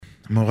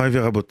מוריי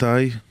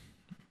ורבותיי,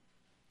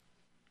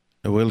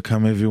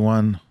 welcome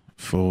everyone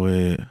for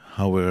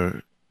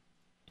our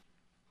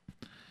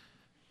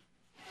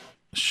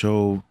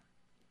show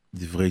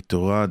דברי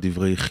תורה,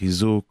 דברי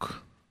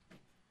חיזוק.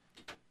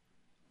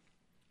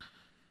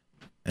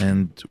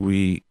 And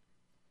we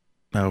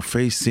are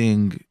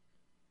facing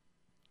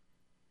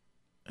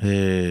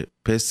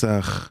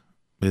Pesach,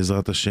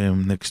 בעזרת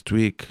השם, next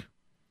week.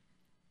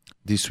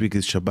 This week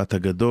is Shabbat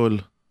הגדול.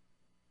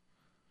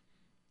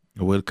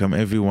 Welcome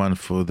everyone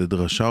for the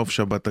drasha of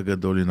Shabbat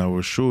HaGadol in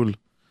our shul,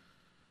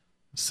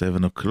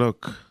 7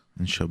 o'clock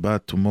in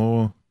Shabbat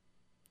tomorrow,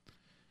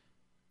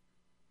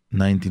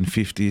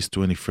 1950 East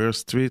 21st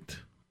Street,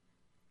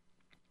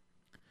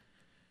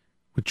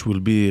 which will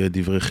be a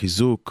divrei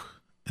chizuk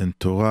and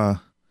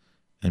Torah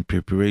and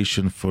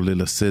preparation for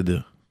Leil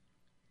HaSeder.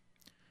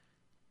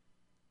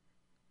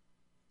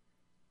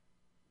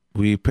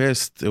 We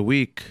passed a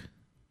week,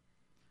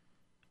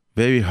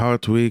 very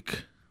hard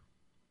week,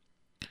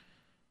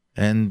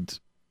 and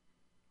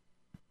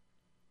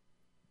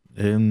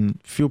in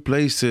few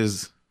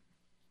places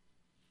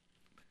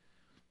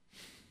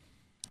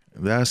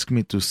they asked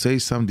me to say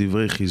some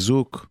divrei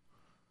chizuk,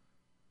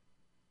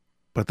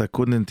 but I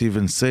couldn't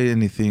even say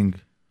anything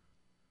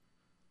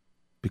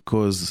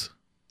because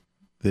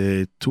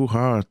they're too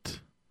hard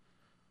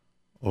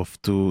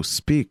of to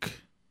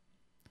speak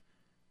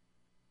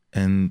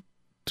and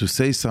to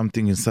say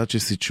something in such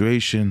a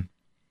situation.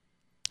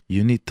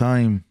 You need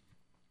time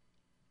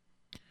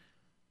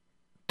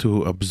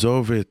to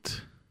absorb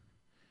it.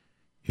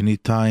 You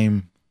need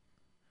time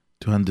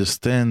to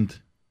understand.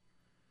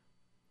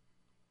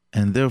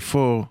 And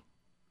therefore,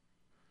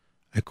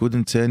 I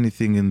couldn't say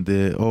anything in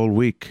the whole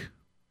week.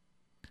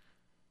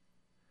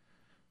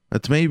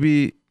 But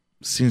maybe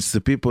since the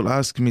people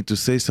asked me to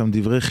say some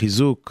divrei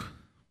chizuk,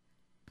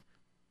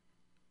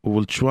 we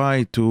will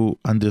try to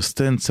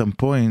understand some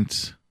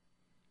points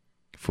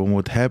from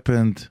what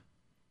happened,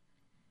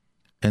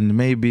 and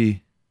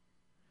maybe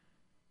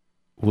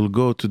we'll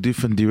go to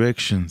different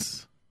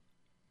directions.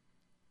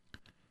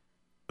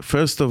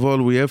 First of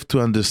all, we have to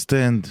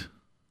understand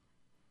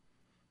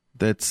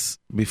that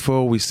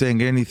before we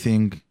saying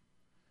anything,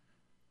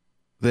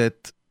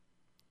 that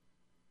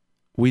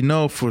we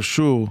know for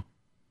sure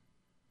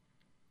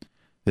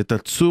that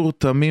הצור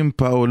תמים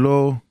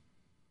פעולו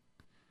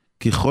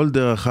ככל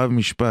דרכיו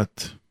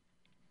משפט.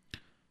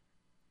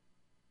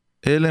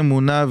 אל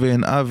אמונה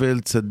ואין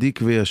עוול צדיק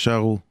וישר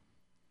הוא.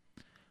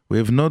 We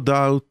have no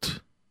doubt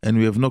and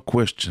we have no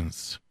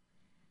questions.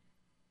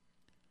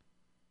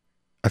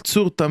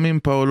 Atzur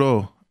tamim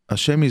paolo.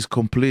 Hashem is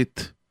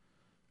complete.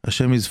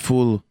 Hashem is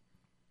full.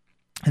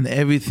 And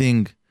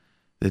everything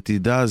that he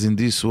does in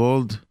this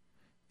world,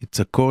 it's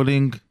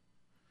according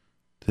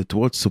to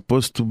what's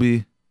supposed to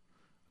be,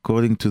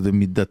 according to the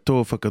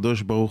midato of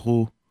HaKadosh Baruch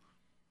Hu,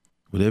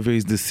 whatever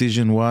his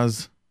decision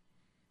was,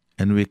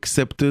 and we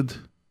accepted.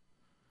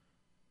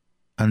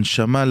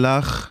 Anshama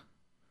lach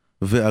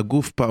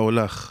ve'aguf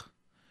pa'olach.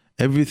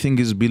 Everything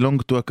is belong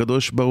to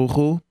HaKadosh Baruch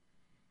Hu,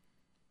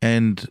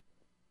 and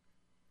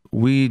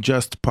we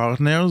just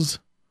partners.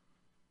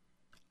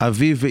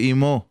 Avi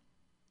ve'imo.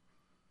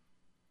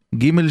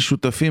 Gimel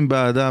shutafim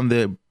ba'adam.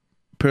 The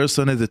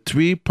person has the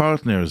three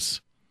partners.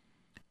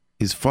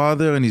 His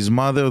father and his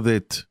mother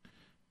that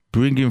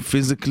bring him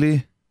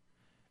physically,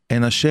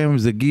 and Hashem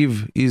that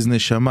give his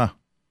neshama.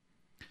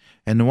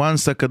 And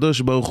once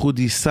HaKadosh Baruch Hu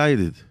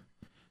decided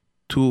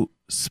to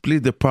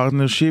split the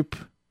partnership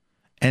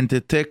and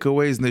to take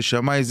away his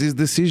neshama, is his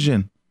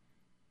decision.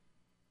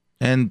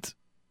 And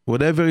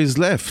whatever is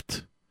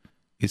left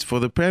is for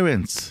the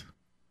parents.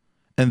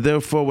 And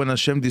therefore, when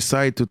Hashem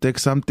decides to take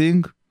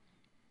something,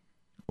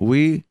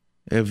 we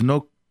have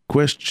no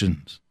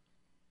questions.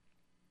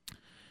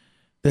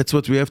 That's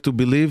what we have to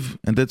believe,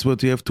 and that's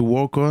what we have to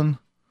work on.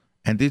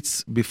 And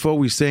it's, before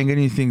we saying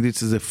anything,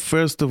 this is the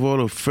first of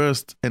all,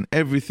 first and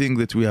everything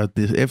that we have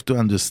to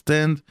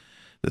understand,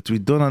 that we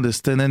don't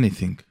understand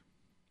anything.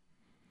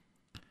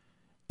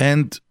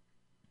 And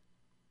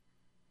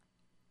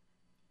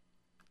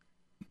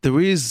there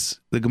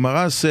is, the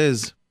Gemara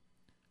says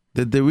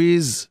that there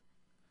is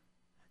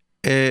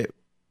a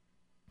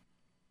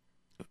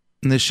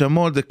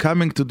neshamot that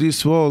coming to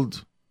this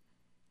world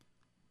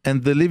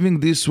and they're living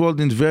this world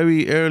in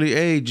very early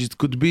age. It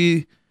could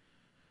be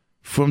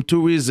from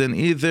two reasons.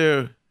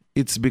 Either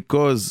it's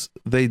because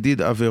they did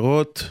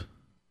averot,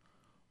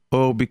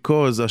 or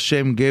because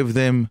Hashem gave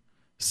them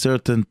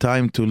certain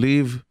time to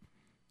live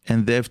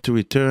and they have to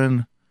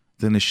return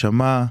the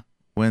neshama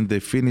when they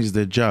finish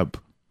their job.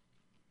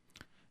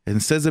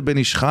 And says the Ben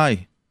Ish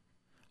Chai,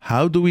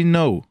 how do we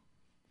know?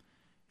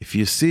 If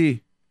you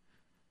see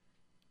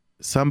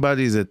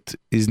somebody that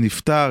is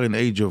niftar in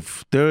age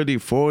of 30,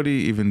 40,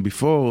 even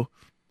before,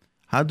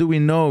 how do we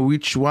know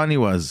which one he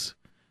was?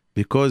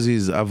 Because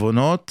he's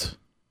avonot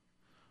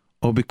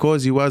or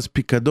because he was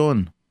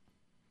pikadon?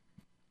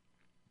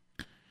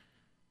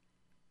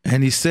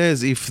 And he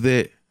says if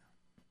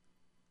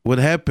what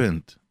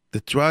happened, the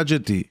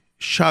tragedy,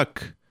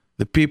 shock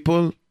the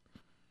people,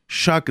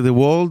 shock the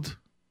world,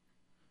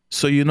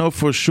 So you know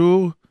for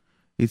sure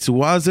it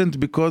wasn't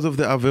because of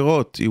the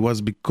averot. It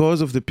was because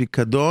of the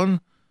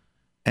pikadon,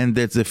 and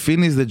that they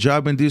finish the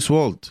job in this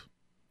world.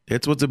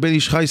 That's what the Ben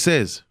Ish Chai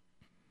says.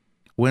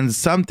 When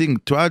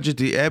something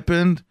tragedy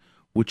happened,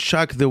 would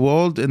shock the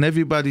world, and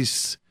everybody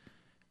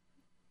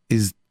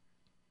is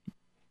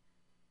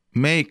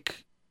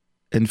make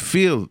and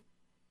feel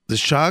the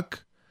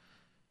shock.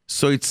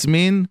 So it's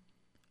mean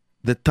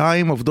the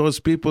time of those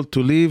people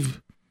to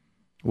live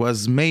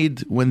was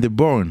made when they're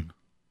born.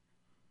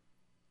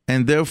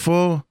 And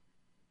therefore,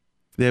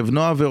 they have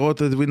no averot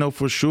that we know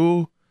for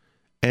sure,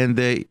 and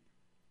they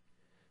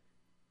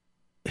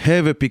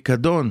have a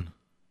pikadon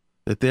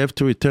that they have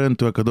to return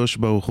to HaKadosh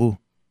Baruch Hu.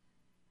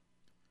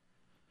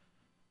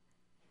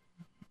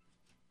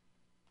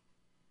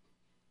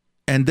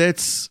 And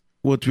that's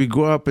what we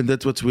grow up, and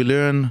that's what we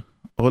learn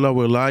all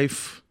our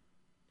life.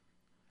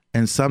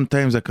 And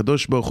sometimes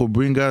HaKadosh Baruch Hu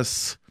bring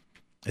us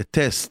a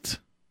test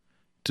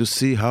to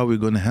see how we're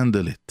going to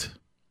handle it.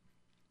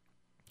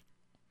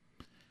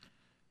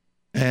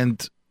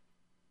 And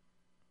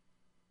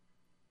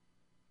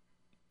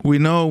we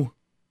know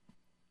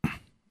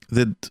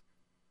that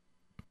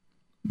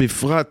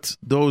בפרט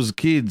those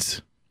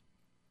kids,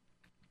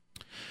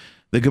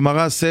 the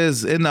Gemara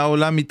says, אין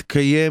העולם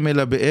מתקיים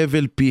אלא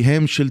באבל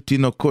פיהם של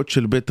תינוקות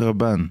של בית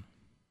רבן.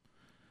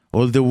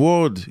 All the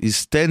world is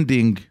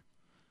standing,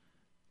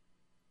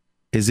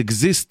 is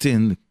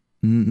existing,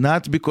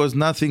 not because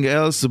nothing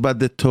else, but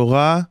the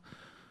Torah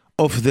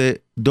of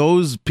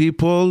those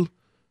people,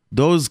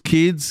 those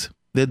kids,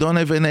 they don't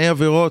have any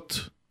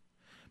averot.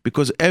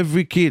 Because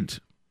every kid,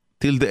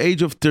 till the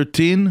age of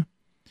 13,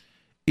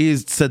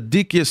 is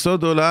tzaddik yesod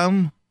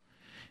olam,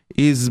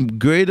 is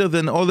greater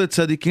than all the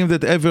tzaddikim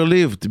that ever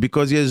lived,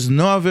 because he has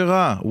no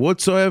avera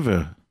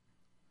whatsoever.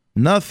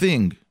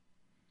 Nothing.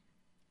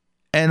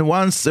 And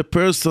once a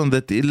person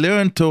that he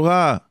learned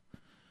Torah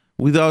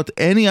without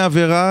any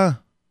avera,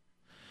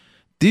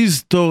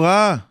 this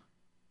Torah,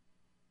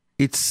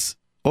 it's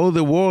all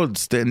the world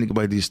standing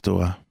by this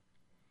Torah.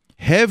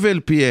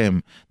 Hevel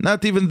PM,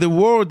 not even the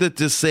word that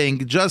they're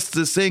saying, just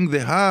the saying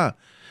the ha,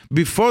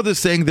 before the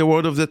saying the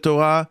word of the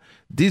Torah,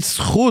 this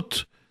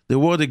chut, the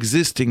word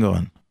existing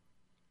on.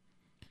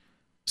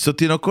 So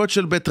תינוקות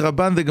של בית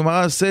רבן, the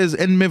Gemara says,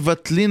 אין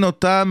מבטלין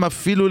אותם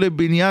אפילו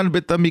לבניין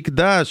בית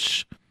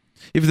המקדש.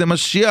 If the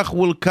Mashiach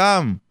will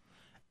come,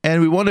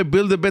 and we want to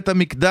build a בית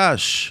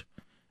המקדש,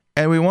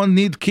 and we won't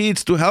need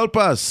kids to help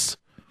us,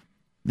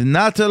 they're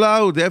not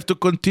allowed. They have to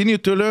continue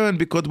to learn,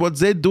 because what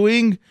they're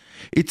doing,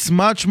 it's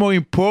much more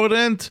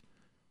important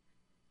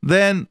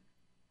than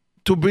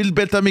to build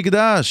בית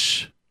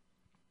המקדש.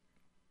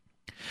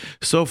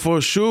 So for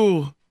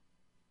sure,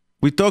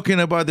 we're talking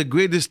about the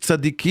greatest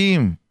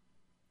tzaddikim,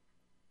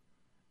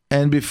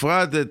 and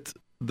before that,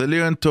 the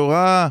learn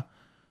Torah.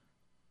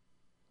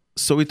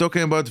 So we're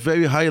talking about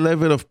very high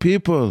level of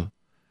people,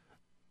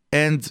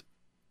 and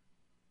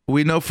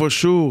we know for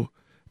sure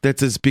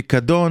that it's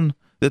pikadon,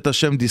 that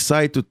Hashem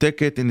decided to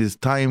take it in His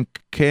time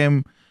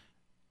came,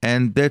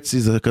 and that's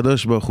His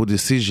HaKadosh Baruch Hu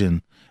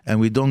decision, and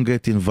we don't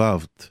get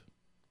involved.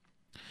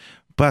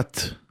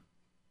 But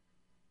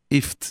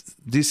if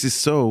this is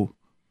so,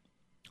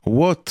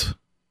 what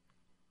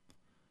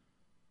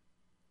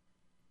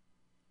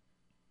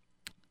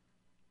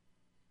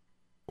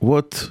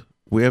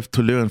we have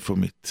to learn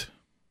from it?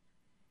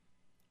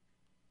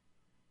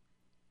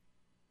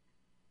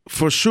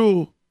 For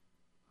sure,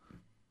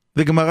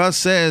 the Gemara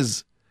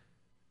says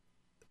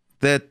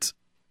that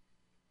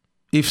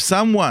if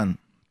someone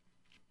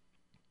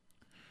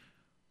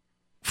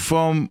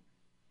from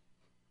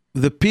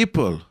the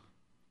people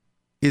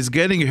is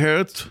getting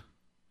hurt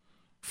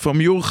from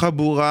your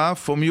chabura,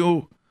 from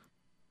your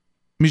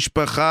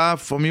mishpacha,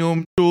 from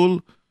your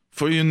shul,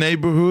 from your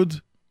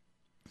neighborhood,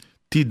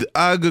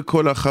 tid'ag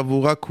kol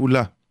hachavura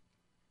kula.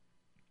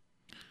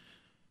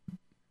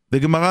 The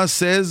Gemara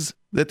says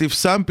that if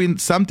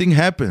something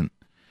happened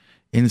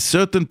in a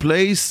certain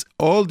place,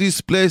 all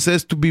this place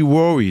has to be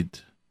worried.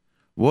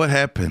 What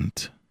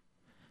happened?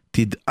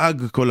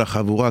 Tid'ag kol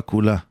hachavura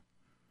kula.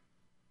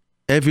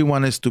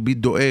 Everyone has to be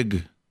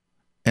doeg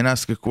and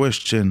ask a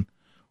question.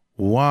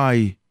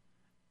 Why?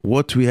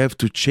 What we have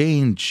to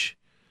change?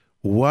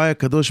 Why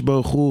HaKadosh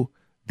Baruch Hu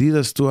did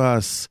this to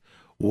us?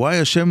 Why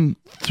Hashem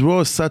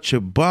throw such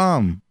a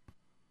bomb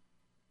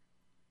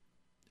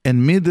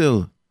in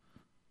middle,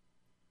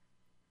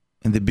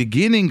 in the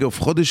beginning of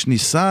Chodesh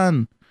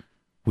Nisan,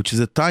 which is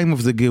a time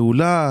of the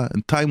Geulah,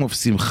 a time of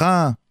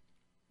Simcha?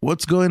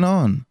 What's going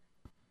on?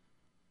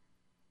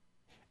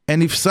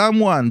 And if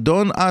someone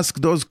don't ask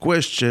those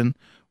questions,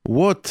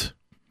 what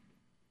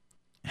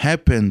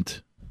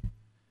happened?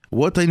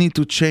 What I need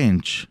to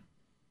change?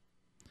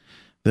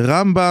 The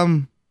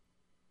Rambam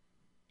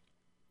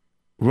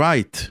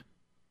write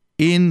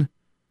in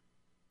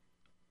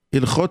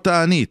Ilchot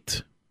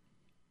Ta'anit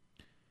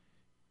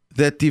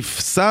that if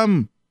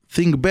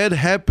something bad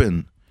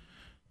happened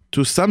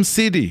to some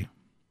city,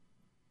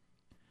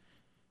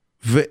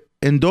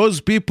 and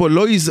those people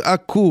lo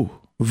yiz'aku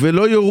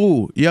velo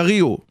yoru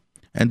yariu,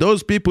 and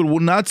those people will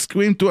not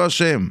scream to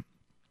Hashem,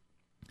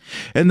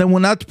 and they will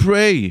not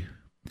pray.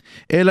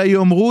 אלא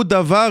יאמרו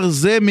דבר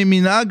זה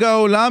ממנהג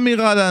העולם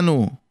יראה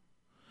לנו.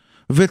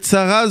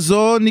 וצרה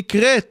זו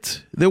נקראת.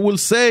 They will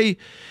say,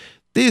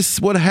 this,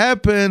 what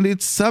happened,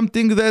 it's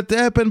something that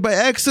happened by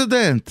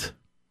accident.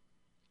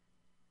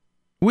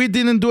 We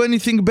didn't do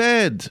anything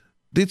bad.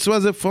 This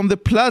was from the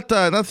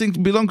plata, nothing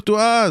belonged to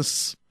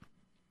us.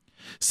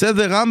 Said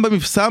the Rambam,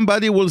 if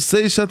somebody will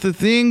say such a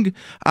thing,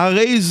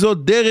 הרי זו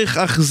דרך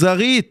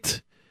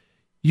אכזרית.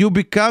 You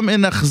become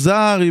an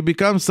אכזר, you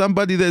become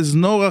somebody that has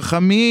no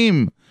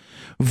רחמים,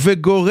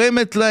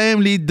 וגורמת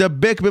להם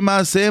להידבק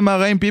במעשיהם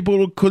הרעים. People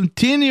will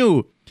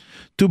continue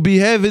to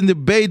behave in the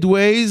bad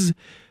ways,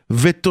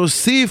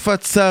 ותוסיף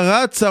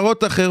הצרת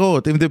צרות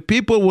אחרות. If the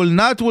people will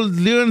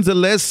learn the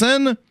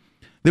lesson,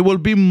 there will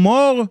be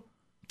more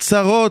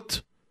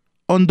צרות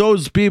on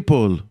those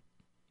people.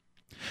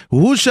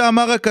 הוא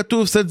שאמר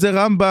הכתוב, said the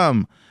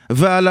Rambam,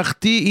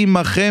 והלכתם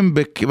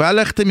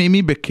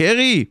עמי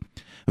בקרי,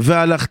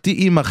 והלכתי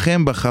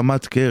עמכם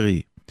בחמת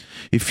קרי.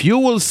 If you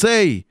will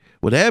say,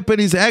 what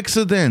happened is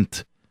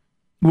accident,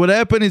 what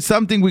happened is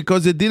something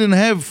because they didn't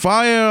have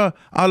fire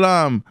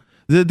alarm,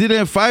 they didn't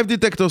have fire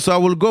detector, so I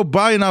will go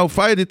buy now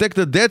fire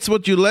detector. That's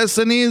what your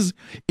lesson is,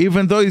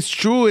 even though it's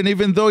true and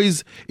even though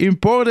it's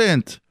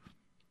important.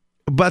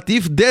 But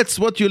if that's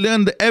what you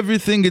learned,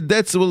 everything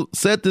that's all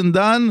said and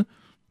done,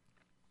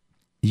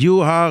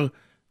 you are,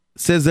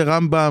 says the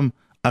Rambam,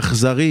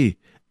 achzari,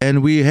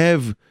 and we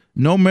have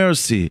no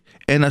mercy,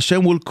 and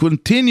Hashem will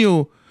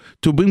continue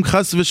to bring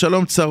chas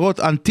v'shalom tzarot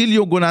until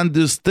you're going to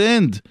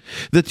understand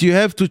that you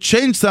have to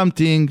change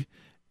something,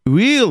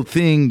 real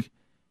thing,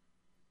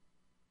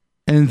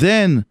 and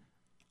then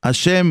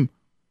Hashem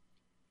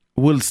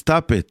will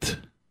stop it.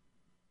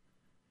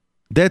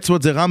 That's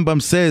what the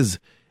Rambam says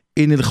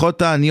in Ilchot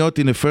HaAniyot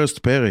in the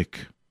first perek.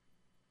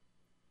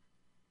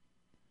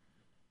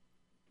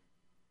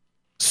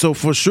 So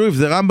for sure, if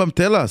the Rambam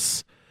tell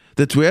us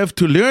that we have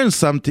to learn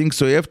something,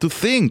 so you have to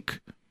think.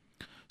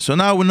 So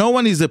now no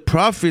one is a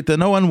prophet and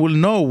no one will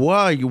know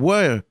why,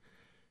 where.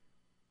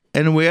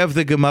 And we have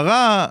the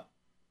Gemara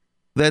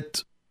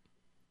that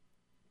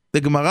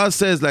the Gemara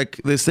says, like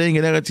they're saying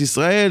in Eretz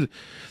Yisrael,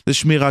 the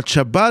Shmirat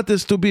Shabbat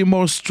has to be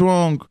more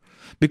strong,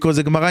 because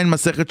the Gemara in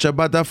Masechet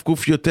Shabbat Daf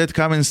Kuf Yotet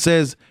comes and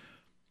says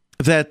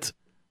that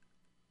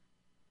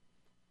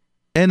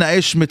אין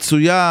האש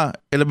מצויה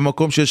אלא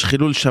במקום שיש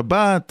חילול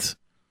שבת.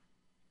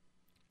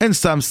 And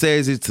some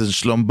says it's a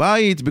shlom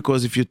bayit,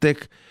 because if you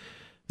take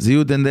the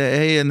yud and the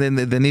a, and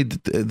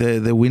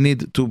then we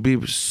need to be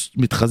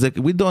mitchazek.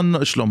 We don't know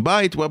shlom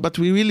bayit, but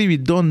we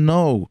don't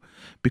know,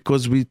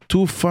 because we're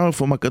too far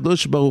from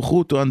HaKadosh Baruch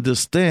Hu to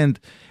understand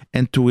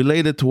and to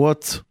relate it to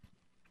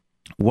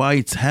why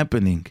it's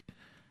happening.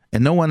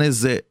 And no one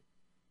is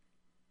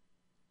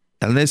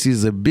unless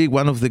he's a big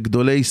one of the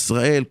Gdolei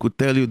Israel, could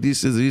tell you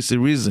this is a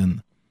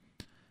reason.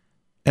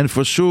 And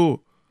for sure,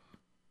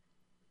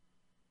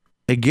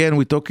 again,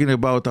 we're talking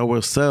about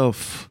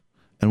ourselves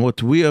and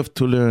what we have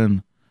to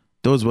learn.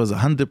 Those was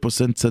 100%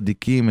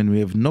 tzaddikim, and we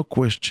have no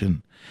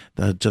question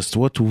that just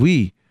what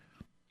we,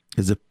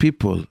 as a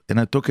people, and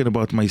I'm talking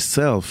about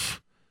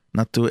myself,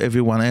 not to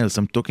everyone else,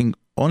 I'm talking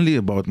only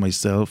about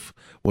myself,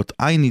 what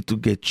I need to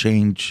get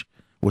changed,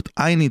 what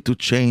I need to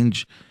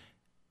change,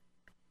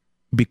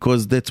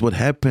 because that's what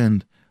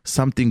happened,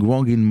 something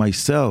wrong in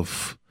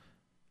myself,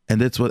 and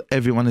that's what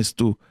everyone has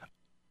to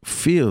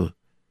feel,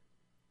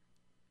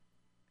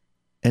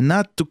 and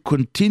not to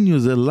continue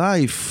the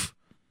life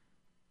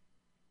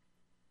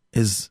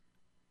as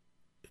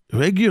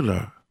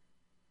regular.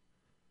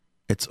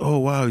 It's, oh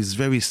wow, it's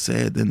very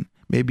sad, and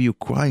maybe you're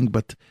crying,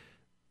 but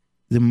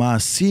the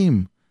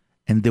maasim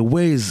and the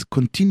ways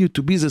continue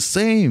to be the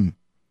same.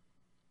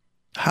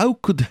 How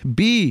could it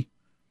be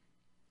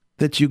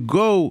that you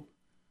go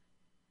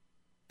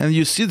and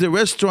you see the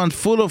restaurant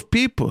full of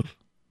people?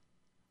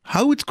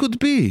 How it could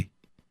be?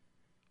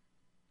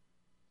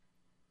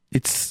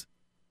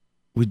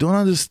 We don't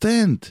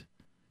understand.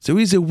 There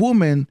is a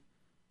woman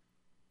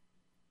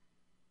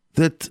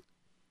that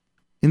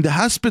in the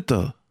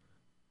hospital,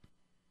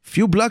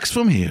 few blocks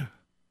from here,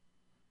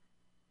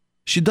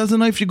 she doesn't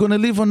know if she's going to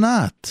live or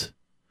not.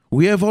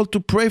 We have all to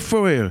pray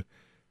for her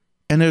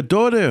and her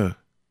daughter,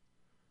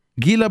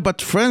 Gila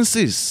Bat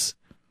Francis.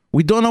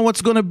 We don't know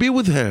what's going to be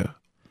with her.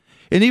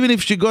 And even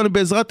if she's going to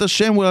Bezrat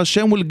Hashem, well,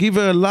 Hashem will give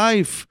her a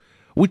life.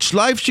 Which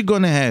life she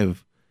going to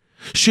have?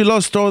 She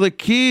lost all the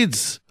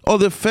kids, all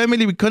the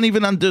family. We can't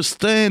even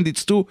understand.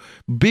 It's too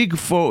big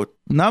for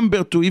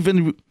number to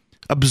even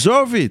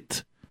observe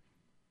it.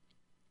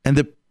 And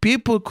the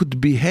people could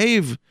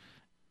behave.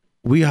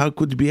 We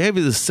could behave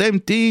the same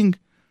thing.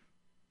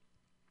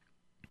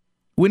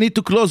 We need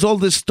to close all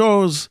the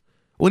stores.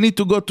 We need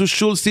to go to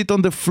shul, sit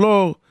on the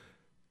floor,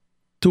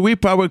 to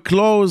rip our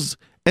clothes,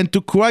 and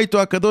to cry to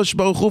HaKadosh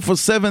Baruch Hu for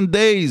 7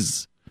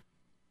 days.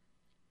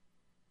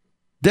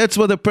 That's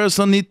what a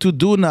person needs to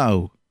do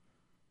now.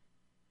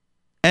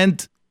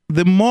 And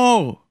the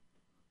more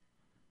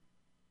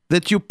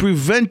that you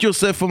prevent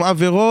yourself from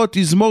averot,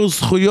 is more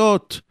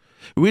zchuyot.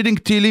 Reading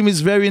Tehillim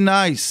is very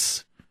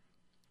nice.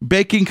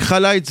 Baking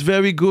challah, it's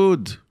very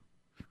good.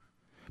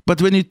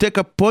 But when you take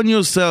upon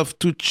yourself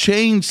to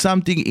change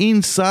something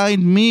inside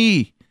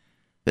me,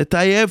 that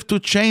I have to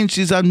change,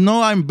 is I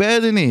know I'm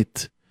bad in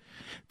it.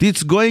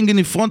 It's going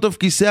in front of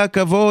Kisei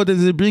HaKavod, and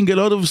they bring a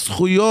lot of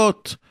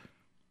zchuyot.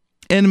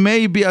 And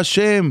maybe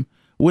Hashem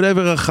will have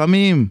a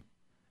rachamim,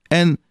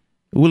 and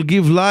will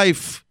give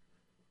life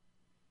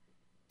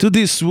to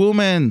this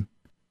woman,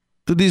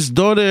 to this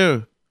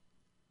daughter.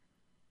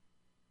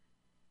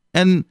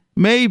 And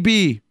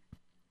maybe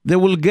they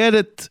will get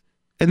it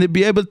and they'll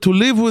be able to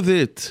live with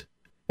it.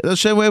 And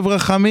Hashem will have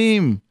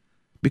rachamim.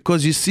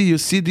 Because you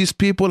see these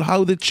people,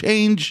 how they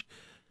change.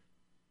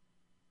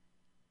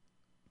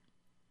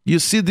 You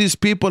see these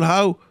people,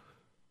 how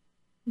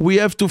we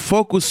have to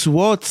focus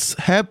what's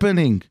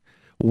happening.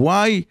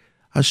 Why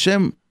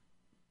Hashem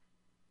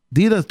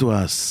did that to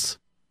us.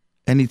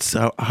 And it's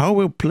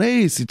our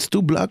place. It's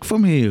 2 blocks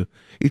from here.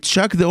 It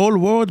shocked the whole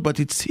world, but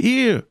it's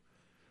here.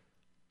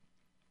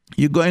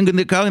 You're going in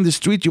the car in the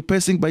street, you're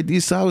passing by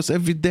this house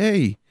every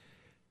day.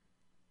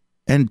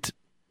 And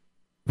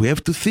we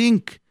have to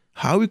think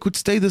how we could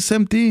stay the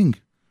same thing.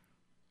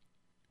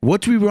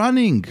 What we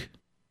running?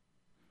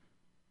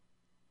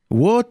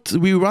 What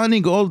we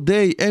running all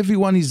day?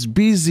 Everyone is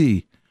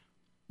busy.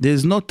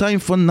 There's no time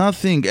for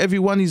nothing.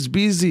 Everyone is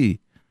busy.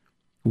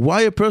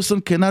 Why a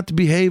person cannot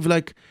behave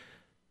like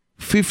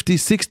 50,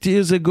 60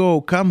 years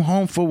ago, come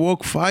home for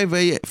work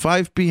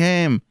 5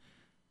 p.m.,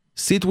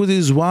 sit with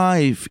his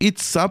wife, eat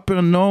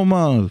supper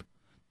normal,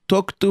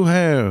 talk to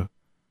her,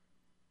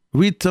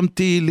 read some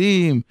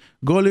Tehillim,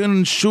 go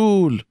learn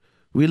shul,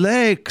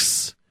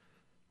 relax.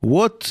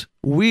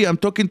 I'm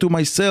talking to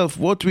myself,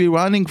 what we're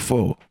running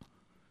for?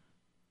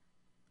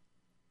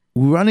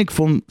 We're running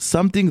from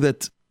something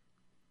that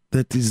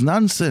is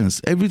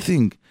nonsense,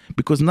 everything,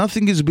 because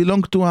nothing is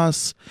belong to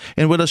us.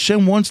 And when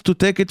Hashem wants to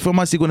take it from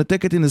us, He's going to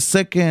take it in a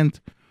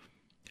second.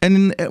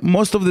 And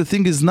most of the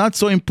thing is not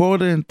so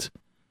important.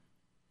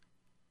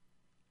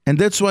 And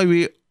that's why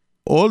we,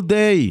 all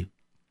day,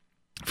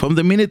 from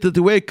the minute that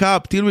we wake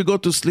up till we go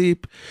to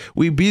sleep,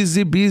 we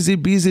busy.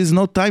 There's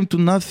no time to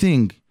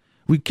nothing.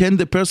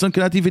 The person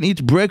cannot even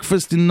eat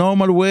breakfast in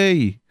normal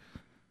way.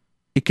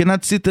 He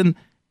cannot sit and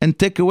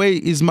take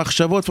away his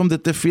machshavot from the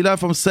tefillah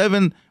from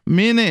 7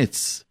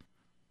 minutes.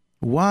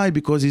 Why?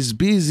 Because he's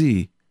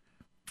busy.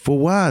 For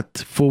what?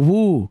 For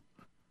who?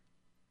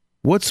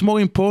 What's more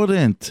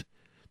important?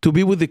 To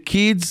be with the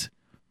kids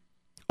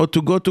or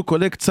to go to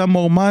collect some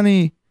more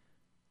money?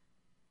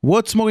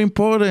 What's more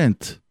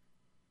important?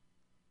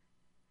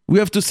 We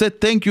have to say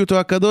thank you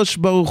to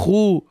HaKadosh Baruch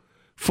Hu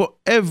for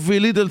every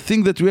little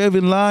thing that we have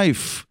in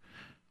life.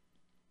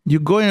 You're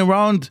going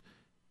around,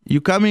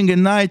 you're coming at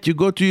night, you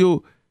go to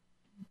your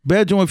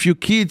bedroom with your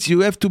kids, you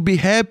have to be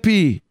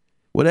happy.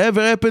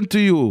 Whatever happened to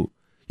you,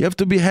 you have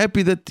to be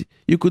happy that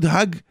you could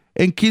hug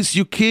and kiss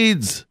your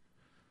kids.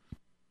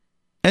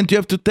 And you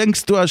have to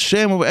thanks to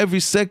Hashem of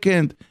every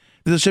second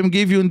that Hashem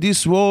gave you in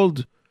this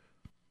world,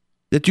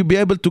 that you be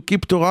able to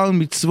keep Torah and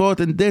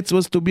mitzvot, and that's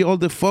supposed to be all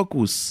the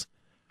focus.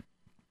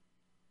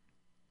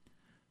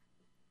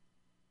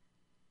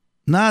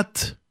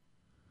 Not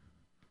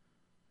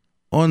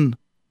on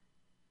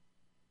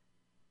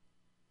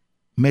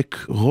make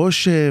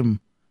roshem,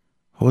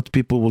 what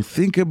people will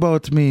think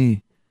about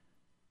me,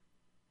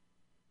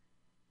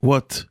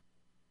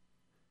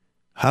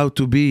 how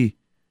to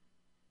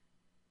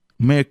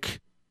make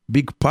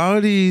big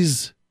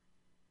parties,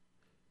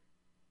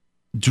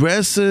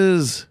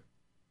 dresses.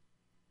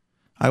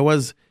 I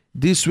was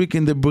this week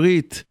in the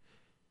Brit,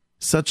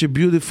 such a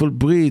beautiful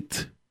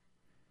Brit.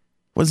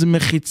 Was a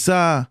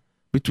mechitza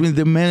between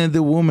the man and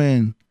the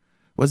woman.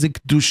 Was a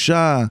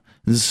kedusha,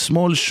 a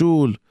small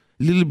shul,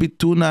 little bit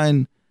tuna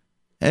and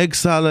egg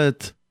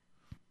salad,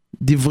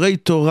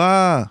 divrei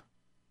Torah.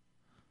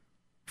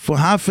 For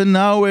half an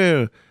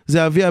hour, the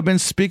Avi Ben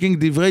speaking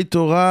divrei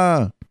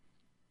Torah,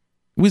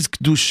 with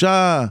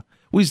kedusha,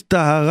 with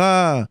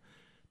tahara.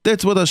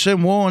 That's what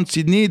Hashem wants.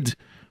 He need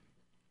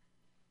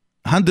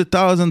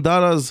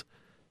 $100,000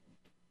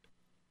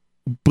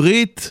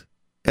 Brit,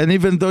 and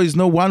even though there's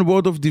no one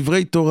word of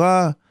divrei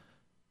Torah,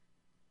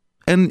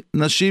 and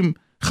Nashim,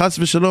 Chas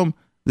v'Shalom,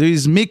 there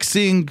is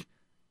mixing,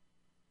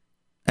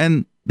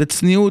 and the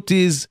tzniut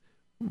is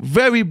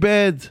very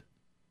bad.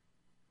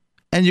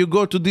 And you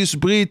go to this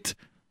Brit,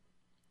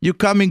 you're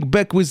coming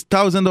back with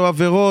thousands of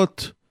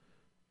averot,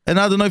 and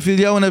I don't know if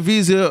Eliyahu Navi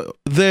is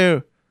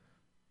there,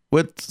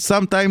 but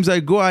sometimes I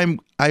go,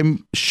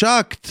 I'm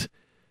shocked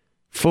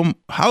from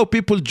how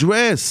people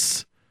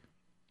dress.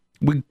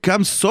 We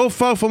come so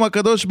far from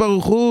HaKadosh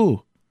Baruch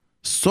Hu.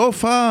 So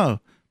far.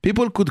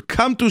 People could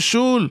come to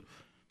shul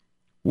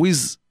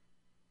with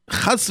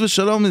chas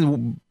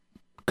v'shalom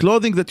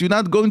clothing that you're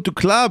not going to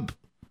club.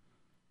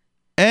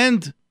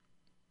 And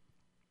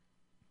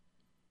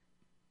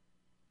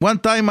one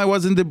time I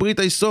was in the Brit,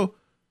 I saw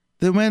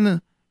the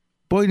man,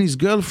 boy and his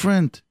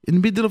girlfriend, in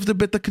the middle of the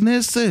Bet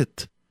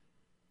HaKnesset.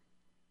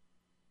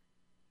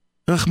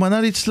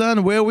 Rachmana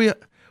litzlan, where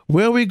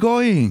are we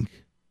going?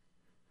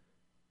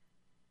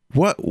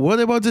 What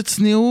about the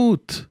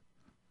tzniut?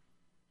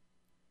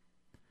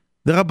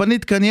 The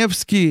Rabbanit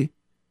Kanievsky,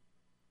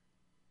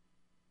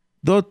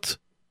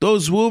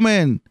 those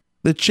women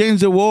that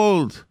changed the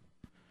world,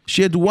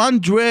 she had one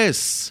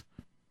dress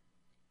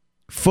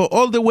for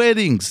all the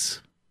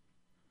weddings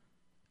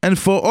and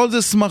for all the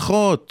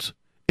smachot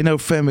in her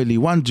family,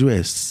 one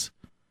dress.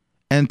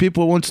 And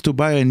people want to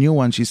buy a new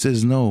one. She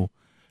says, no,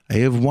 I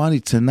have one,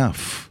 it's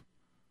enough.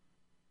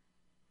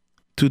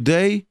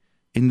 Today,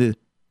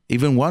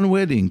 even one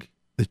wedding,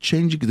 they're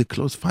changing the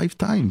clothes 5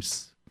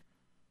 times.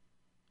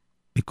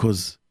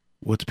 Because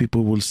what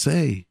people will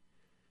say,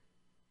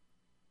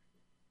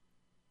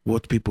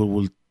 what people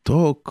will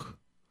talk,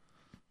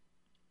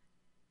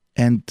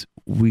 and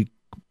we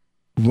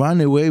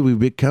run away, we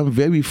become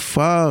very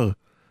far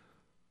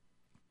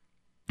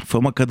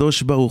from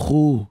HaKadosh Baruch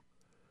Hu,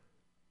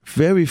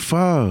 very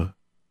far.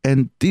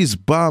 And this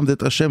bomb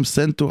that Hashem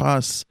sent to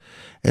us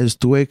is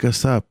to wake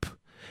us up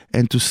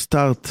and to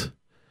start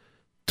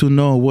to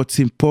know what's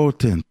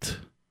important,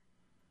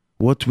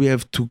 what we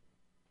have to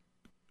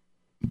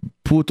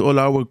put all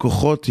our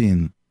kochot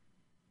in.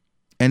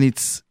 And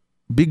it's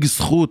big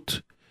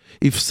zchut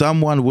if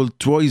someone will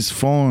throw his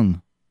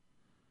phone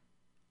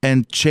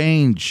and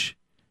change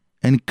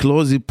and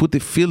close it, put a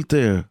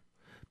filter,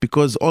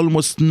 because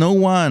almost no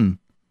one,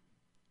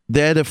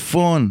 they had a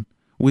phone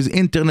with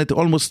internet,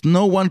 almost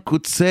no one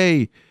could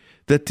say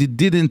that he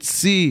didn't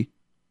see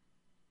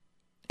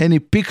any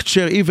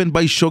picture, even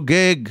by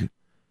shogeg,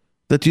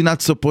 that you're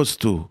not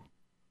supposed to.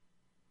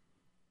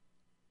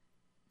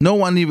 No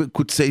one even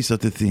could say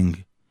such a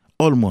thing,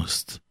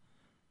 almost,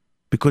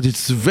 because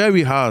it's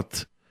very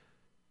hard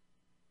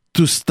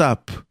to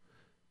stop,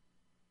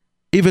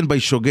 even by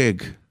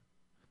shogeg.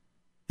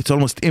 It's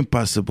almost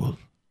impossible.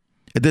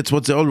 And that's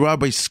what the old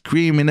rabbis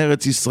scream in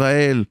Eretz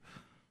Israel.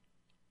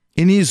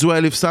 In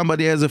Israel, if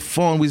somebody has a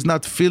phone which is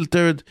not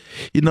filtered,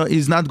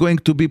 he's not going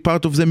to be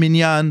part of the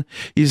minyan.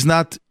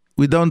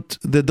 They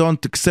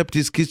don't accept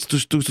his kids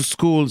to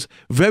schools.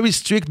 Very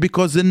strict,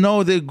 because they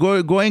know they're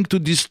going to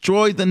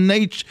destroy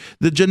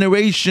the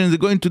generation. They're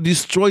going to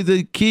destroy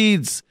the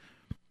kids.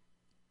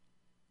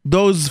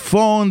 Those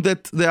phones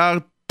that they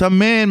are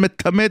tamen,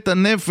 metamet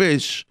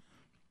nefesh.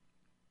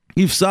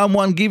 If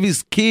someone give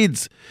his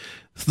kids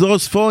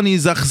those phones,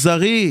 is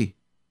achzari.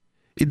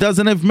 He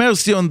doesn't have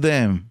mercy on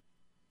them,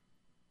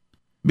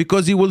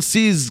 because he will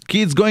see his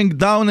kids going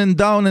down and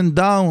down and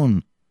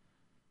down.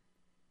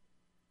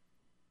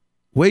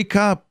 Wake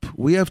up.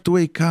 We have to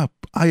wake up.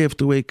 I have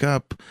to wake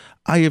up.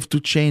 I have to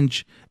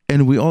change.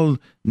 And we all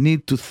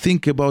need to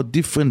think about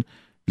different,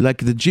 like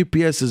the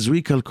GPS is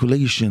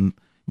recalculation.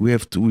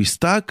 We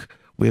stuck.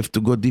 We have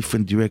to go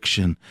different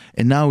direction.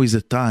 And now is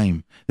the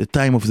time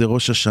of the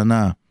Rosh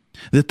Hashanah,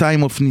 the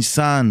time of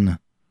Nisan,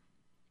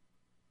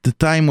 the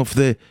time of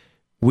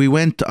we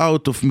went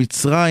out of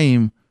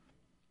Mitzrayim.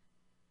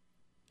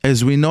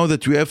 As we know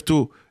that we have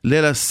to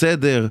Leil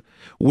Seder,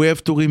 we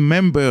have to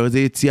remember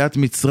the Yetziat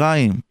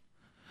Mitzrayim.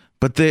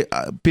 But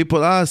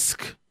people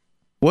ask,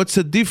 what's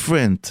the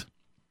difference?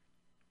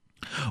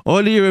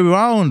 All year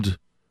around,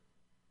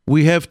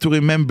 we have to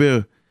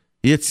remember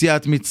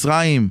Yetziat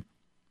Mitzrayim.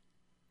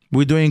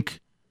 We're doing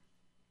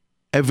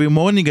every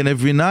morning and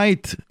every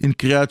night in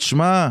Kriyat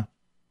Shema.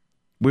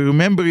 We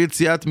remember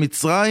Yetziat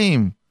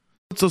Mitzrayim.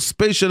 What's so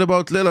special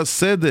about Leil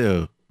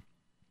Seder?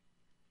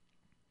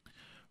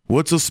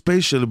 What's so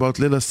special about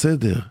Leil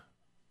Seder?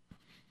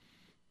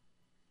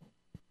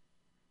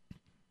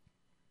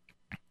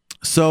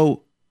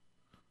 So,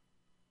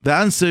 the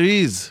answer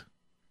is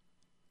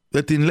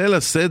that in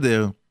Leil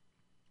Seder,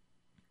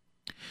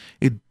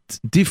 it's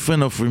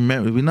different of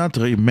remember. We not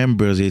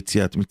remember the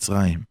Yetziat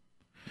Mitzrayim.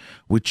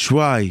 We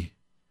try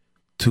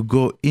to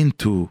go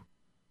into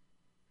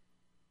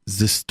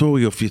the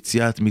story of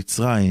Yetziat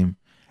Mitzrayim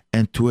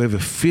and to have a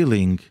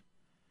feeling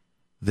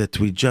that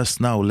we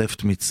just now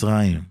left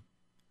Mitzrayim.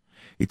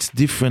 It's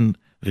different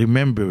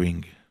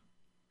remembering.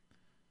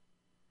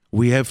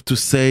 We have to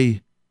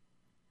say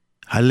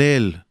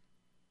Hallel.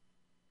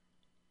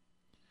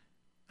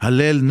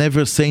 Hallel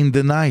never say in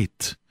the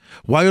night.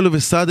 Why all of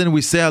a sudden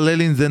we say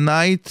Hallel in the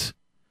night?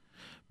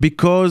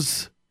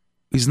 Because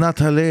it's not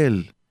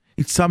Hallel.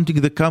 It's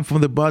something that comes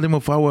from the bottom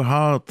of our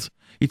heart.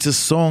 It's a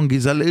song.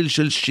 It's Hallel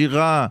shel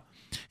Shira.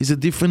 It's a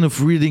different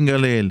of reading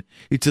Hallel.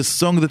 It's a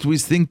song that we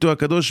sing to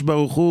HaKadosh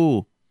Baruch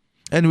Hu.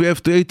 And we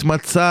have to eat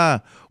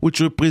matzah,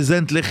 which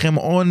represent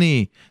lechem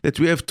oni. That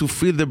we have to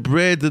feel the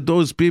bread that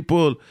those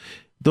people,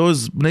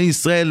 those Bnei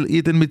Israel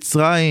eat in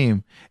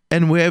Mitzrayim.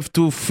 And we have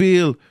to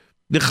feel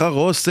the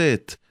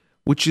charoset,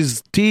 which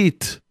is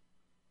teeth,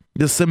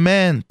 the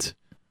cement.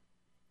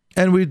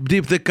 And we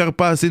dip the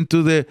karpas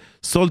into the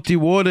salty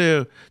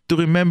water to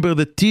remember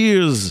the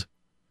tears.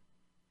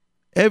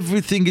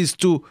 Everything is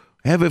to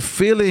have a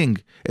feeling.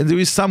 And there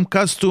is some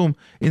custom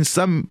in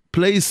some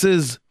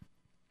places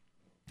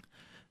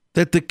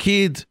that the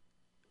kid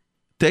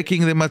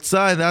taking the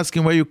matzah and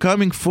asking, where are you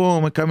coming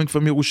from? I'm coming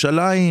from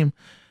Yerushalayim.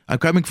 I'm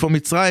coming from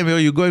Mitzrayim, where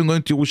you going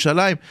to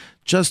Yerushalayim,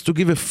 just to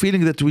give a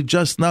feeling that we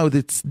just now,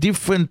 that's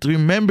different,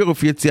 remember of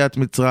Yetziat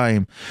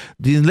Mitzrayim.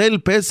 In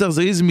Leil Pesach,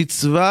 there is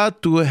mitzvah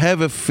to have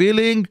a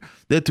feeling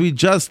that we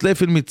just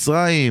left in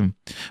Mitzrayim.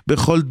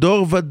 בכל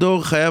דור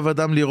ודור חייב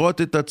אדם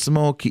לראות את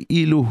עצמו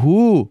כאילו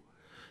הוא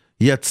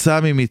יצא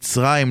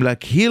ממצרים,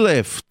 like he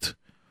left.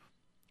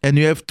 And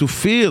you have to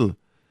feel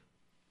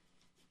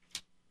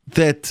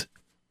that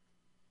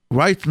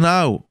right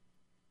now,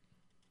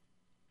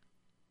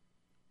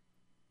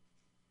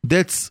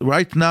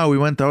 right now we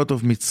went out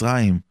of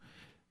Mitzrayim.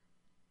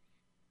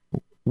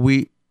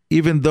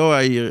 Even though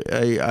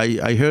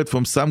I heard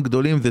from some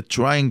Gdolim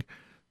that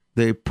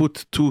they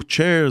put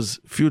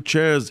few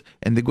chairs,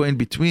 and they go in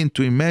between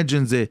to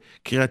imagine the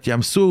Kiryat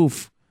Yam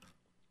Suf.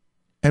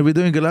 And we're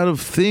doing a lot of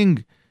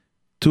things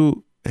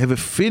to have a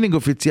feeling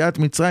of Yetziat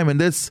Mitzrayim, and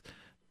that's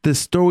the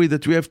story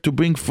that we have to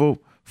bring from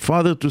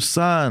father to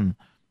son.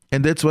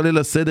 And that's what Leil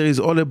HaSeder is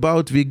all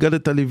about.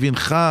 V'yigadet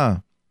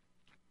levincha.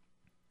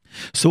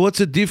 So what's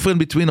the difference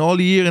between all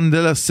year and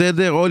Leil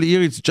HaSeder? All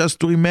year it's just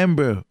to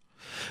remember.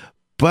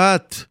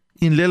 But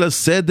in Leil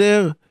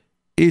HaSeder,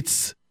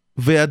 it's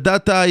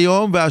וידעת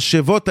היום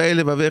והשבות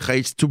האלה לבביך.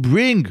 It's to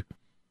bring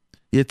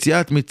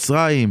יציאת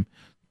מצרים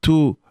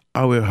to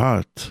our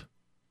heart.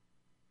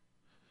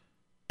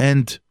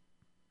 And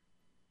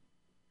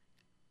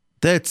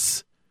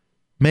that's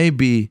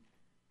maybe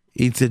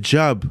it's a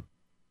job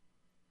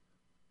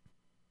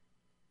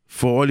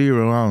for all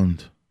year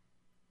round.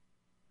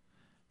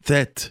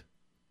 That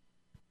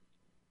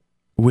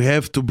we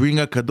have to bring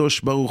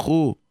HaKadosh Baruch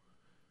Hu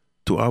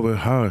to our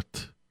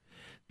heart.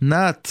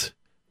 Not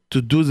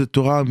to do the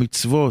Torah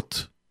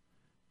mitzvot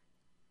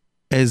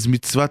as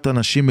mitzvat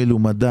anashim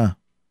melumada.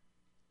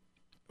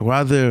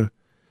 Rather,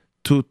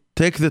 to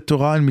take the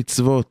Torah and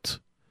mitzvot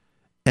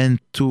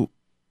and to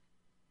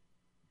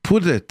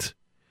put it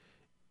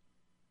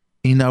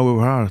in our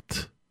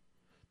heart,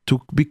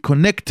 to be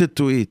connected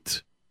to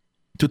it,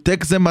 to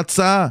take the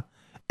matzah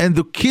and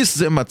to kiss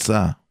the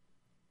matzah.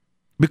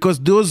 Because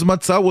those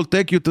matzah will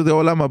take you to the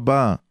olam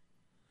haba.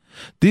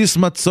 These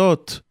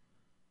matzot,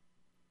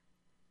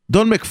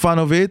 don't make fun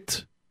of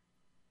it.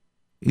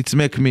 It's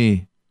make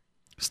me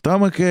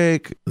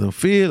stomachache, I don't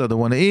feel, I don't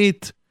want to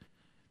eat.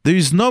 There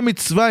is no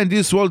mitzvah in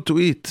this world to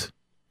eat.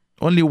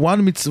 Only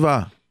one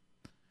mitzvah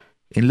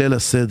in Leil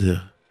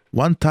HaSeder.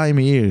 One time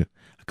a year,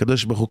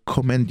 HaKadosh Baruch Hu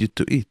command you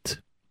to eat.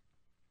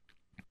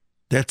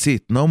 That's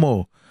it, no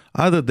more.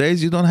 Other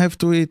days you don't have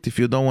to eat. If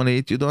you don't want to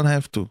eat, you don't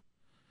have to.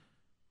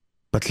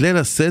 But Leil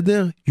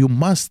HaSeder, you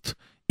must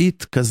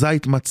eat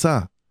kazait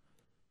matzah.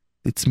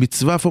 It's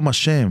mitzvah from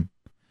Hashem.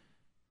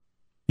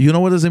 You know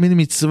what does it mean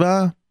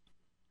mitzvah?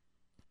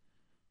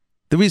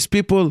 There is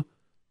people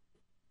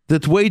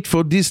that wait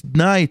for this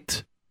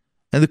night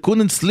and they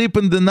couldn't sleep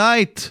in the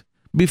night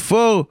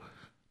before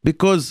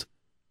because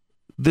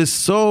they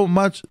so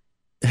much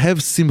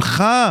have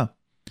simcha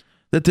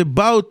that they're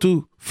about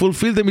to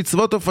fulfill the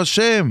mitzvot of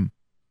Hashem.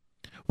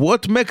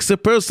 What makes a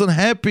person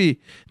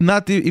happy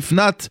if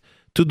not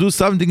to do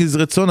something is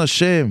Ratzon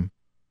Hashem?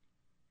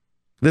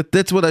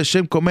 That's what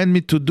Hashem command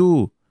me to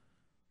do.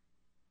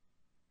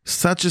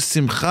 Such a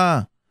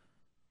simcha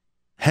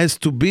has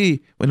to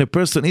be when a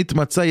person eat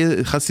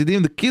matzah.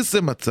 Hasidim, the kiss the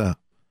matzah,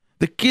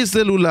 the kiss the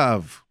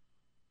lulav,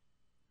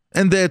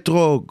 and the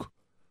etrog,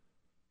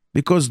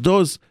 because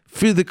those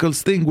physical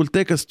things will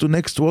take us to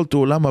next world, to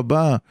olam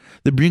haba.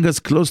 They bring us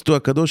close to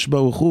HaKadosh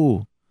Baruch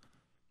Hu.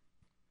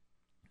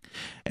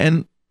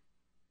 And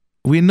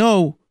we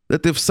know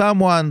that if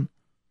someone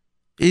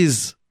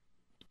is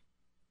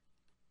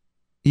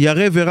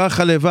Yareh v'rach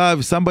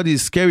halevav, somebody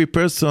is a scary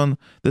person,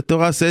 the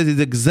Torah says he's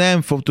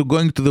exempt from to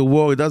going to the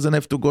war. He doesn't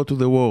have to go to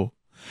the war.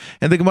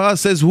 And the Gemara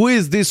says, who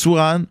is this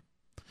one?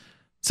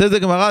 Says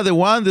the Gemara, the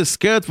one that's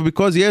scared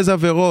because he has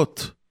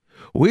averot.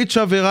 Which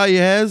avera he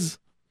has?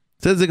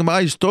 Says the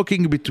Gemara, he's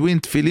talking between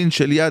tefillin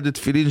shel yad and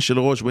tefillin shel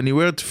rosh. When he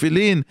wears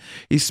tefillin,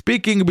 he's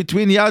speaking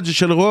between yad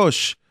shel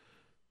rosh.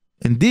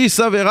 And this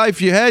avera, if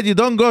you had, you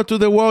don't go to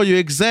the war, you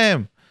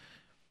exempt.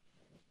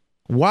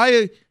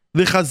 Why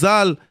the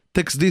Chazal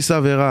takes this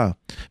avera?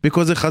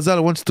 Because the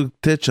Chazal wants to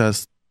teach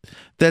us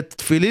that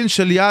tefillin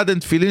shel yad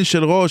and tefillin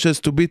shel rosh has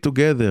to be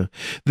together.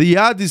 The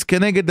yad is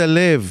keneged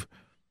halev,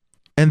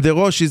 and the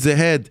rosh is the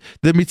head.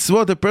 The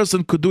mitzvot, a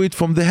person could do it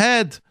from the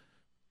head.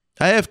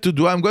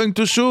 I'm going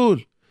to shul.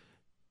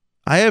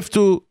 I have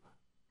to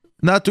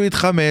not to eat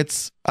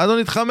chametz. I don't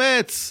eat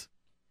chametz.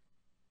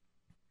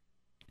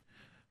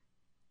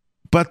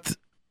 But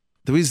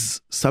there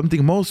is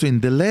something more so in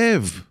the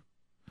lev.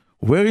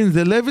 Where in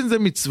the lev is the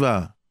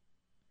mitzvah?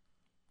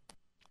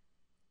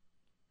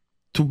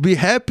 To be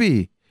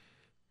happy,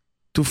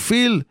 to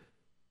feel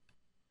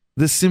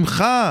the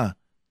simcha,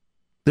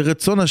 the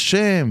Ratzon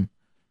Hashem,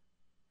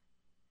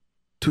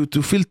 to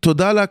feel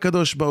todah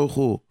LaKadosh Baruch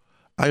Hu.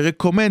 I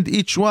recommend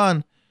each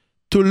one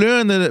to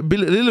learn a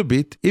little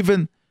bit,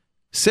 even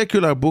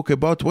secular book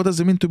about what does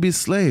it mean to be a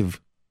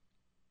slave.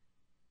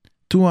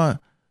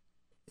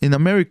 In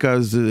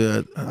America,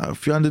 a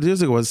few hundred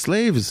years ago, was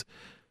slaves.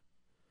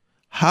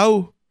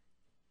 How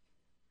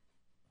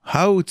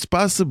how it's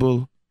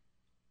possible.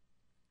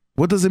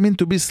 What does it mean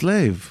to be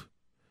slave?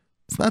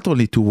 It's not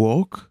only to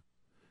work.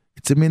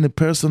 It's a mean a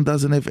person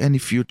doesn't have any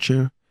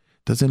future,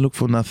 doesn't look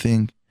for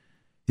nothing,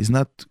 is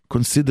not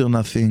consider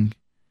nothing.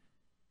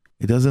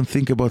 He doesn't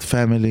think about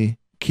family,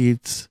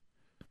 kids.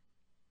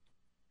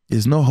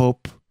 There's no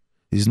hope.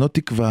 There's no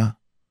tikva.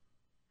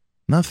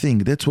 Nothing.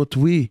 That's what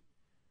we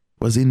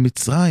was in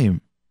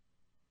Mitzrayim.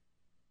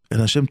 And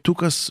Hashem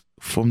took us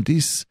from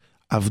this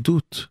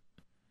avdut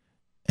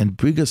and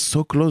bring us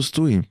so close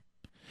to Him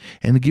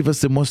and give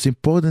us the most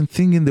important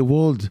thing in the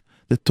world,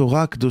 the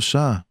Torah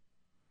Kedosha,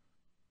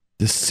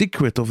 the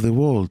secret of the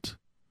world.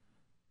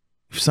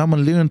 If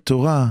someone learns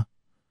Torah,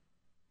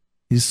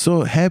 he's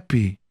so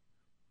happy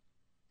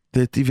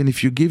that even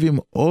if you give him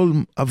all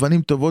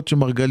avanim tovot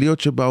shemargaliot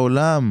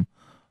shebaolam,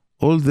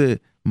 all the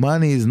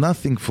money is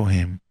nothing for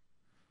him.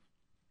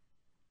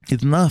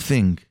 It's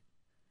nothing.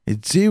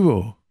 It's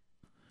zero.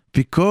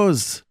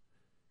 Because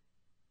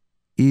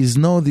he's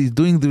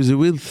doing the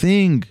real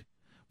thing.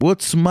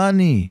 What's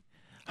money?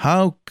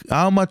 How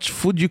much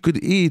food you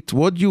could eat?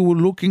 What you were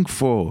looking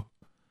for?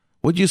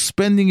 What you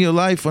spending your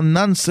life on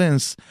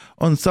nonsense,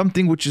 on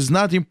something which is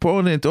not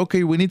important.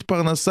 Okay, we need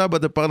parnasa,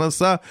 but the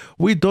parnasa,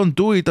 we don't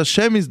do it.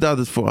 Hashem is does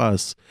it for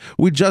us.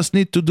 We just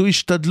need to do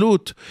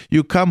ishtadlut.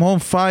 You come home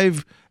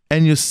 5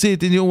 and you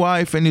sit in your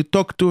wife and you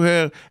talk to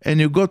her and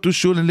you go to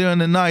shul and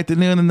learn at night and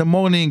learn in the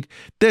morning.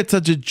 That's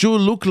what a Jew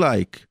look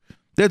like.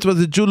 That's what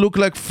the Jew looked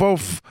like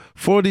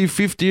 40,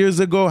 50 years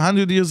ago,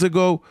 100 years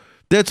ago.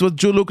 That's what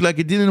Jew looked like.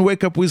 He didn't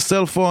wake up with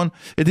cell phone.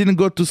 He didn't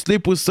go to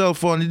sleep with cell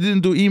phone. He didn't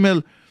do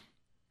email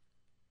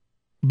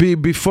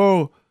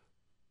before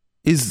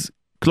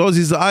close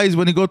his eyes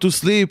when he go to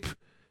sleep.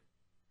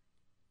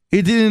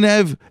 He didn't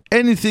have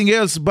anything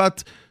else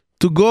but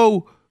to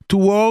go to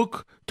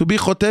work, to be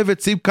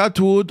chotevet, sip cut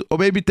wood, or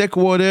maybe take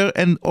water.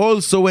 And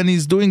also when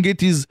he's doing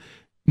it, his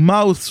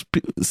mouth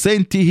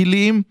saying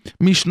Tehillim,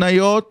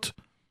 Mishnayot.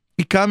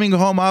 He coming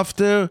home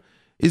after,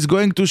 he's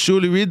going to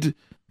shul, he read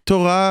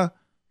Torah.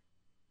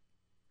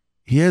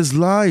 He has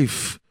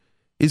life.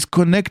 He's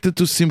connected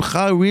to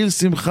simcha, real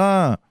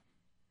simcha.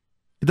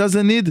 He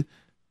doesn't need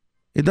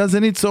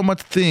so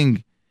much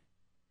thing.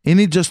 He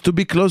needs just to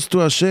be close to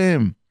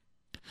Hashem.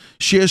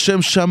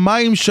 Hashem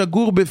shamayim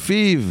shagur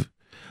befiv.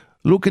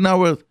 Look in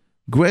our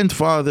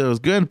grandfathers,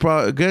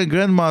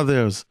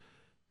 grandmothers.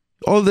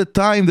 All the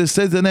time they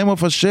say the name of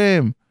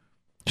Hashem.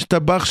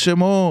 Shtabach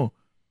Shemo.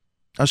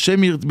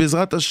 Hashem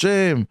Bezrat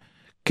Hashem.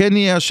 Ken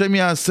yeh Hashem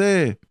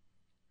yaseh.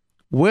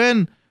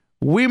 When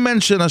we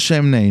mention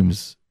Hashem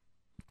names,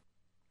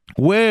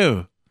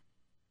 where?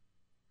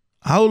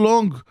 How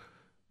long?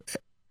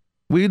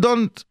 We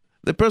don't.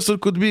 The person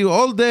could be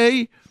all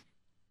day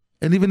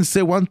and even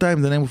say one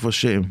time the name of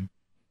Hashem.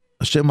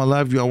 Hashem, I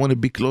love you. I want to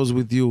be close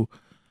with you.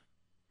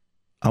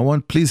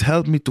 Please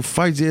help me to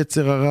fight the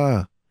Yetzer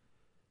Hara.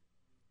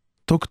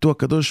 Talk to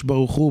HaKadosh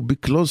Baruch Hu. Be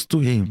close to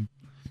Him.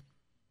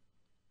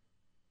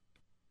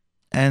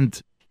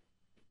 And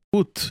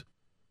put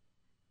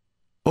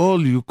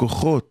all your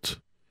kochot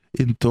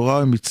in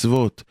Torah and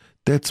mitzvot.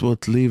 That's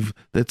what live,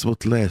 that's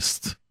what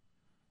lasts.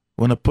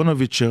 When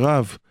Aponovich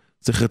Rav,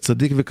 Zecher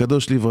Tzadik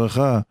v'Kadosh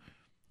Livracha,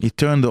 he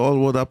turned the whole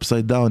world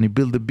upside down. He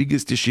built the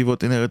biggest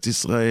yeshivot in Eretz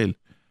Israel.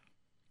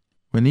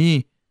 When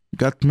he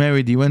got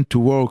married, he went to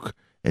work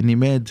and he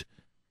made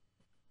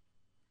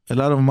a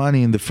lot of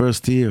money in the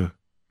first year.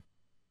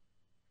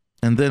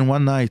 And then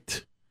one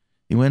night,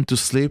 he went to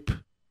sleep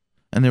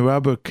and a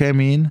robber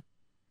came in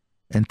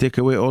and take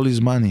away all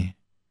his money.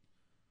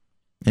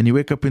 And he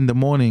wake up in the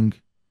morning,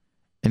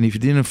 and if he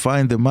didn't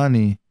find the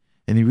money,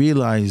 and he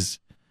realized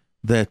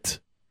that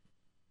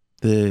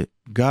the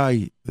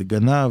guy, the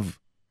ganav,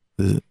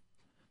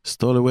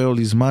 stole away all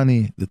his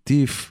money, the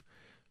thief,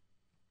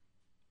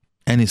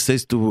 and he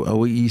says to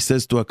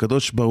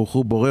HaKadosh Baruch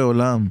Hu, Borei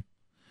Olam,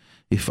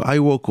 if I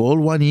work all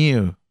 1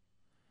 year,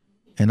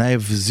 and I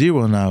have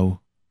 0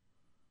 now,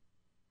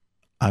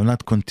 I'll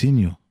not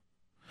continue.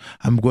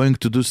 I'm going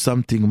to do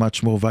something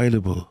much more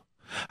valuable.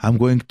 I'm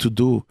going to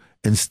do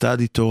and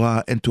study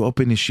Torah and to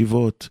open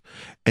yeshivot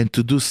and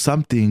to do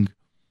something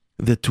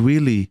that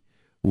really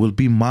will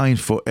be mine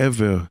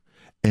forever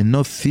and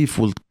no thief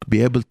will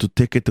be able to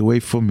take it away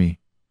from me.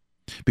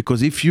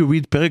 Because if you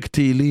read Perek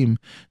Tehillim,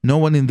 no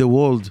one in the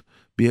world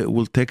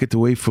will take it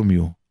away from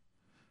you.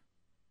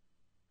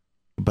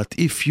 But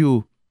if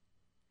you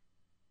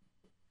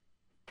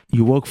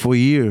work for a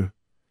year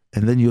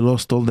and then you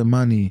lost all the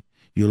money,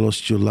 you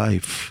lost your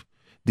life.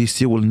 This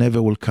year will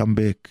never come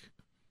back.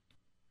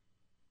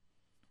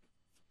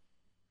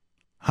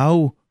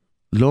 How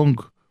long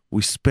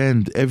we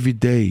spend every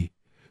day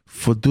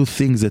for do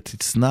things that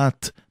it's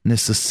not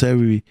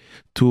necessary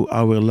to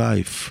our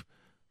life.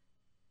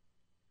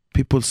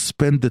 People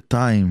spend the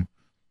time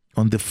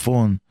on the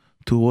phone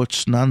to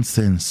watch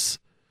nonsense,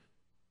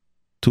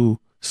 to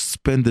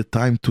spend the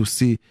time to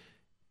see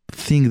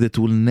things that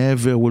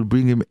will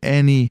bring him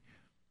any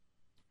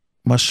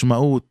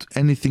mashmaut,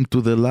 anything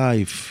to the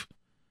life.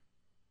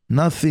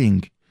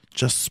 Nothing.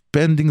 Just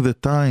spending the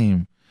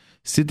time.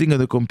 sitting at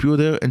the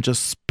computer and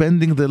just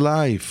spending the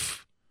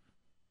life.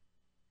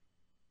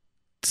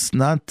 It's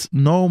not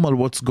normal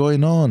what's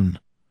going on.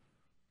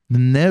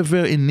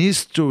 Never in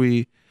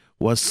history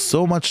was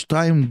so much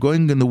time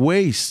going in the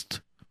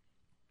waste.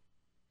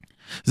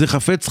 זה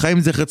חפץ חיים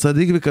זכר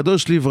צדיק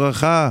וקדוש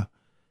לברכה.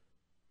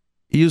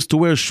 He used to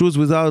wear shoes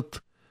without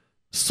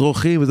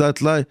שרוכים,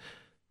 without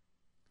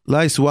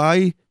lice.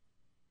 Why?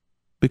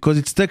 Because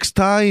it takes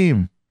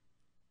time.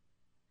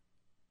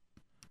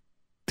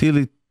 Till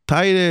it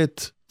tied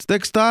it. It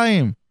takes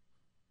time.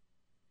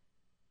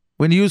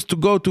 When he used to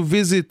go to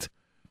visit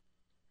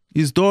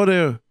his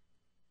daughter,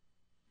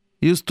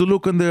 he used to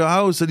look in their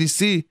house and he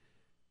see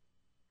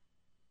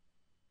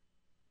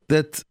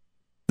that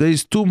there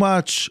is too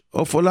much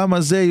of Olam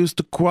Hazeh. He used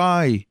to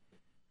cry.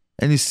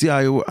 And you see,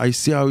 I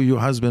see how your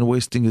husband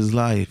wasting his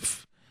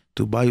life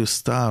to buy you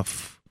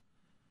stuff,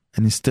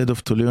 and instead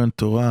of to learn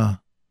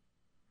Torah.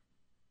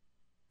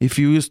 If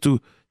you used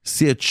to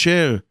see a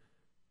chair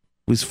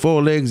with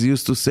 4 legs, you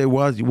used to say,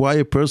 why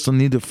a person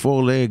needed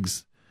 4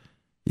 legs?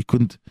 You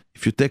couldn't.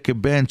 If you take a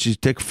bench, you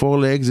take 4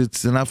 legs,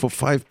 it's enough for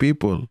 5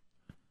 people.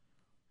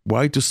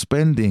 Why to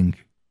spending?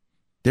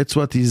 That's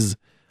what he's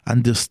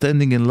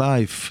understanding in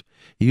life.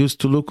 He used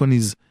to look on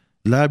his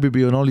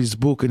library, on all his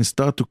book, and he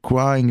start to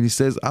crying, and he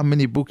says, how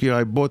many books here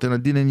I bought and I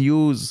didn't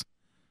use?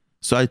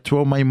 So I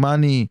throw my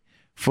money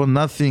for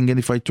nothing, and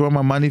if I throw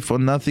my money for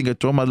nothing, I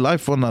throw my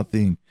life for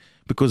nothing,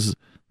 because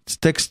it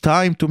takes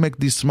time to make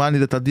this money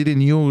that I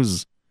didn't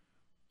use.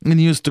 And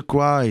he used to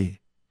cry.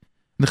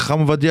 נחם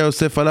עובדיה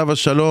יוסף עליו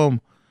השלום,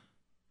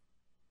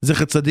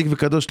 זכר צדיק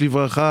וקדוש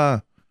לברכה,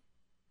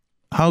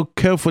 how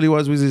careful he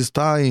was with his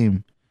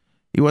time.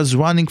 He was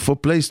running from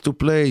place to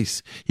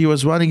place. He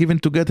was running even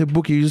to get a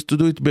book. He used to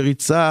do it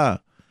beritza.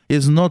 He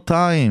has no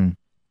time.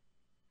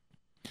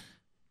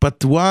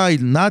 But why?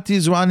 Not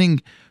he's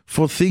running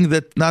for things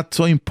that not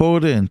so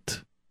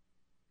important.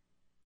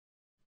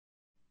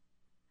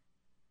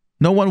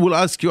 No one will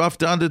ask you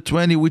after under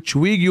 20 which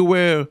wig you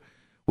wear,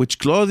 which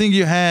clothing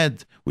you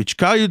had, which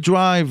car you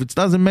drive. It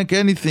doesn't make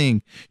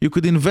anything. You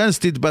could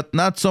invest it, but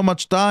not so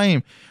much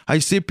time. I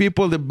see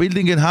people, they're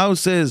building in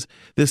houses.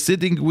 They're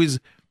sitting with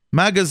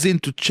magazine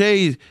to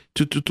chase,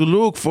 to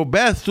look for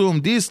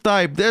bathroom, this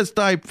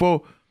type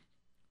for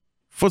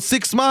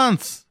 6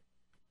 months.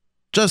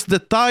 Just the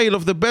tile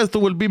of the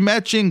bathroom will be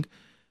matching.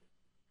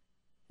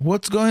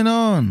 What's going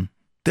on?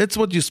 That's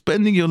what you're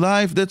spending your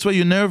life. That's why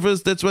you're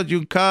nervous. That's what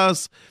you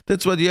cuss.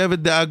 That's what you have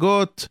at the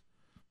agot.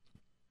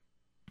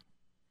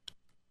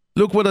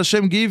 Look what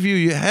Hashem give you.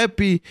 You're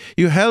happy.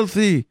 You're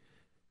healthy.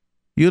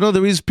 You know,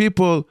 there is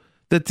people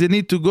that they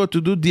need to go to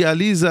do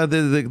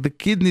dialysis. The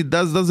kidney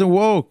doesn't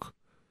work.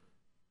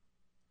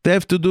 They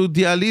have to do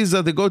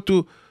dialysis. They go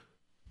to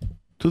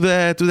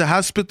the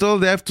hospital.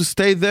 They have to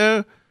stay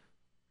there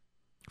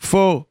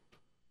for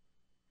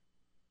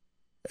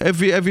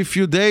every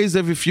few days,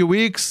 every few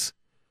weeks.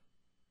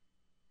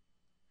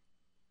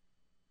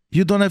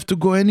 You don't have to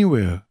go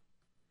anywhere.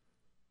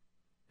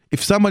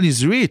 If someone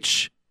is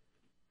rich,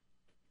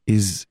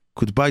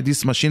 could buy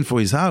this machine for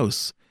his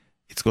house.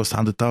 It costs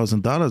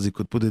 $100,000. He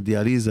could put a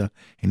dialysis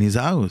in his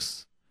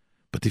house.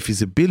 But if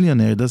he's a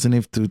billionaire, he doesn't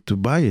have to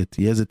buy it.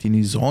 He has it in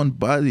his own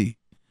body.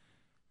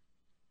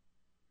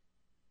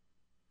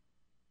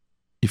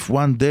 If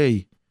one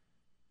day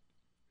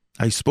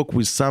I spoke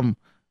with some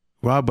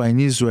rabbi in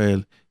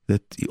Israel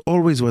that he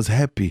always was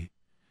happy,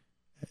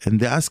 and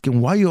they asked him,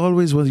 why you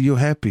always was you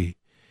happy?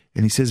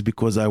 And he says,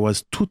 because I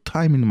was 2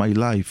 times in my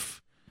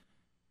life.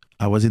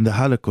 I was in the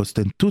Holocaust,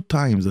 and 2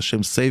 times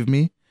Hashem saved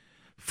me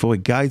for a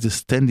guy that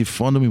stand in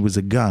front of me with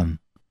a gun.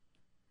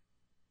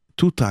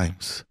 2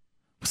 times.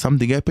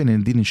 Something happened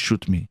and didn't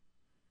shoot me.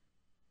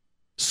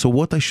 So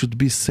what I should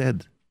be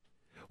said?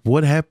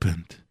 What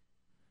happened?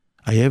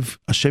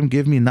 Hashem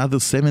gave me another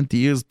 70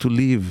 years to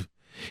live.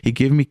 He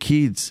gave me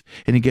kids,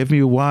 and he gave me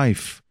a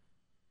wife.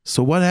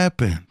 So what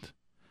happened?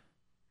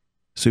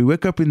 So you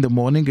wake up in the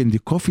morning and the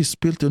coffee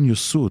spilled on your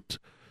suit.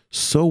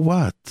 So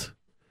what?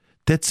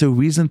 That's a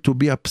reason to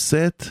be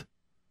upset?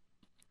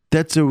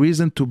 That's a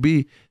reason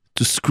to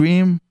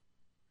scream?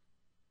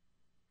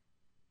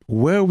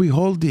 Where are we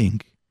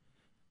holding?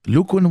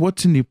 Look on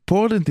what's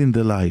important in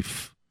the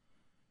life.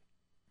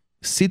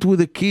 Sit with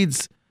the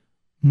kids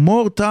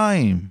more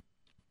time.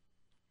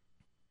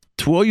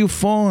 Throw your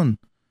phone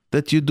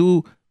that you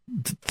do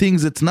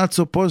things that's not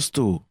supposed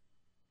to.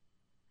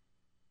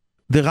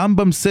 The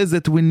Rambam says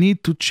that we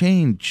need to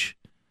change.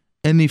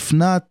 And if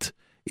not,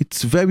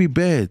 it's very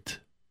bad.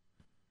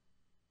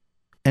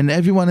 And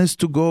everyone has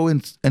to go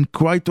and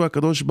cry to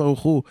HaKadosh Baruch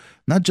Hu,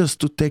 not just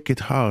to take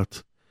it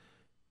hard,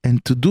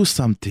 and to do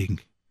something,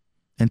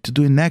 and to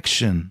do an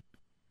action,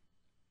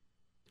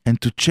 and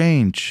to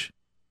change.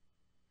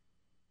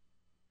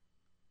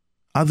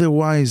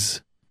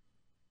 Otherwise,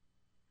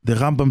 the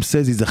Rambam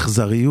says is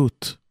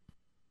achzariyut.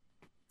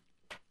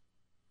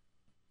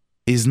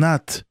 Is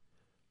not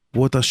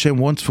what Hashem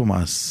wants from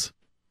us.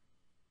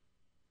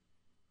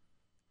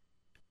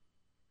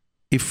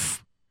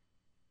 If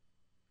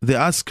they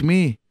ask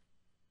me,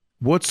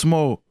 what's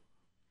more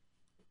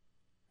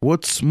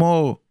what's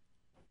more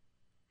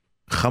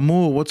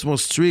chamur, what's more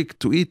strict,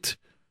 to eat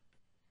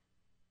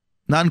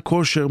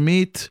non-kosher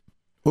meat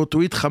or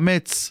to eat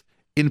chametz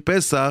in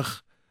Pesach?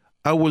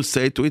 I will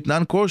say to eat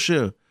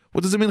non-kosher.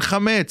 What does it mean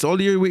chametz?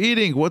 All year we're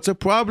eating. What's the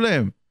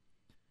problem?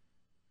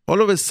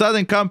 All of a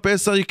sudden come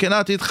Pesach, you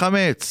cannot eat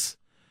chametz.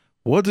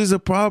 What is the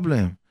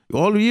problem?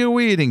 All year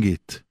we're eating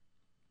it.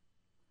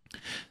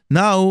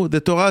 Now the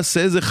Torah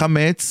says the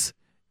chametz,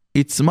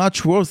 it's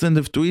much worse than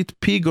to eat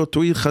pig or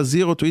to eat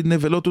chazir or to eat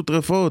nevelot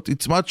utrefot.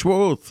 It's much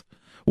worse.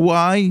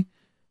 Why?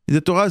 The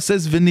Torah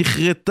says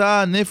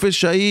v'nichreta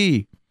nefesh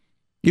ha'i.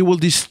 It will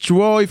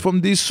destroy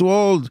from this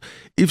world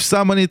if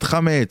someone eat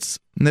chametz.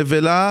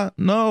 Nevela?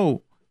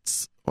 No.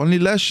 It's only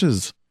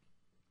lashes.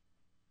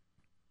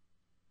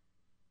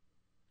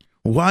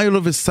 Why all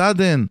of a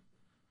sudden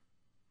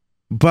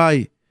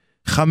by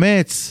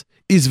chametz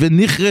is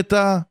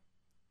v'nichreta,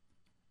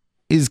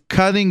 is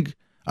cutting?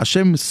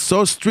 Hashem is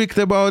so strict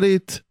about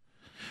it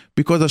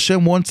because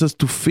Hashem wants us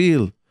to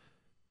feel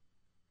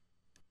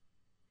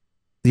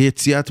the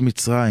Yetziat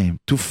Mitzrayim,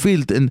 to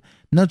feel, and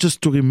not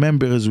just to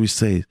remember as we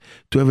say,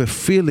 to have a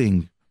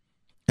feeling,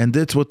 and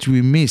that's what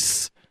we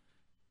miss.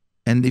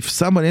 And if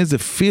someone has a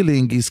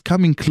feeling, he's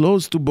coming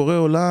close to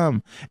Borei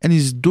Olam, and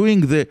he's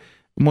doing the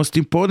most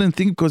important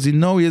thing because he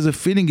knows he has a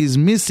feeling he's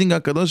missing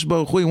HaKadosh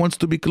Baruch Hu, he wants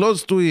to be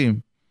close to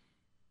him.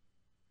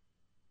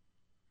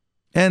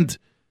 And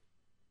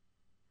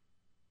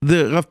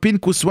the Rav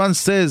Pinkus once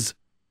says,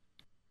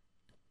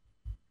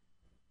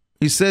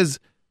 he says,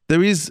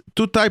 there is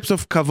two types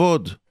of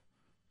kavod.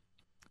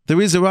 There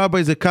is a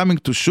rabbi that coming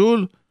to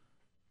shul,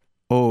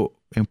 or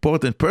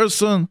important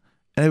person,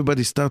 and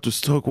everybody starts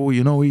to talk, oh,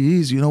 you know who he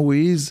is, you know who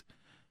he is.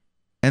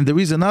 And there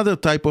is another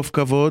type of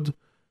kavod,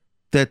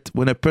 that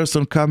when a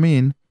person come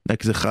in,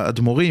 like the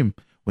Admorim,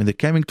 when they're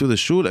coming to the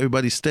shul,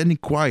 everybody's standing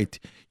quiet.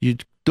 You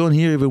don't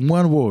hear even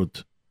one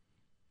word.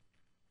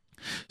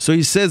 So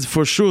he says,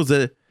 for sure,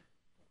 the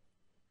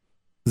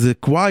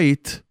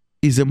quiet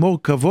is a more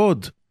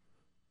kavod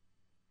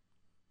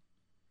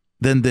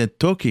than the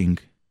talking.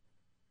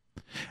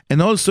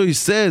 And also he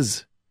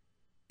says,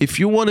 if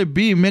you want to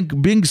being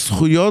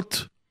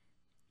zchuyot,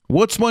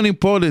 what's more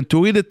important,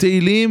 to read the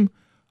Tehillim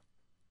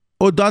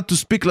or not to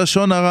speak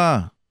Lashon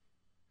Hara?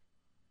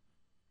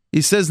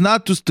 He says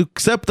not to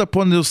accept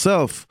upon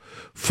yourself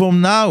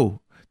from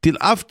now till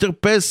after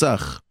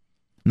Pesach,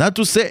 not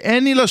to say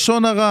any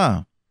Lashon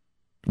Hara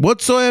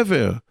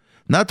whatsoever.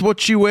 Not what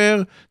she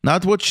wear,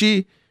 not what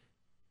she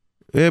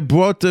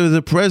brought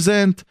the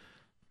present,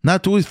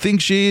 not who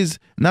thinks she is,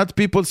 not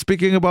people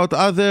speaking about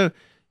other.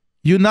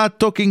 You're not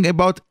talking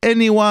about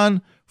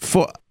anyone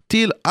for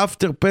till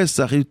after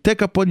Pesach. You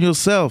take upon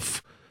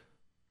yourself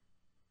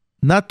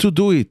not to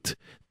do it.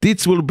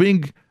 This will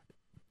bring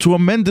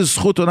tremendous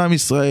zchut on Am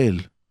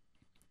Yisrael.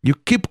 You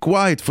keep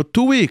quiet for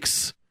 2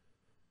 weeks,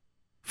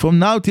 from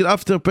now till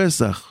after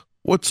Pesach,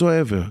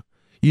 whatsoever.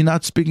 You're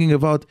not speaking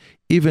about,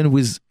 even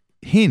with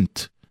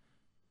hint,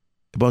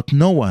 about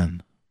no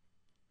one,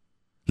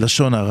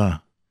 Lashon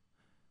Hara.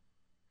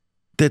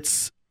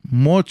 That's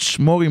much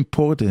more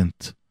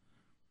important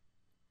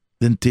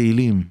than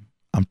Tehillim.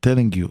 I'm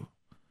telling you.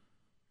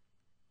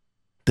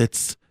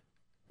 That's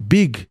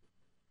big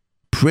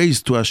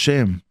praise to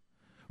Hashem.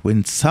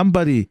 When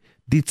somebody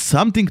did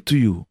something to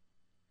you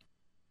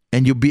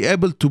and you be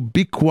able to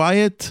be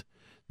quiet,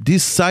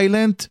 this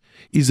silent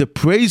is a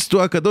praise to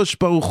HaKadosh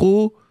Baruch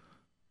Hu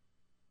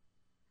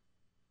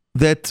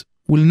that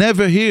will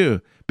never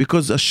hear,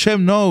 because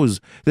Hashem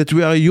knows that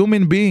we are a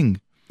human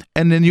being.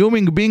 And a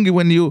human being,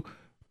 when you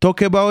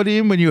talk about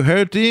him, when you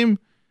hurt him,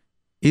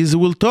 he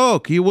will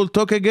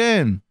talk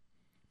again.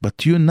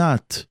 But you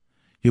not.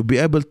 You'll be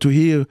able to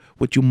hear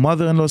what your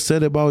mother-in-law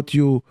said about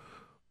you,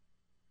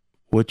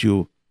 what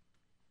your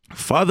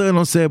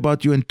father-in-law said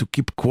about you, and to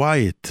keep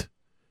quiet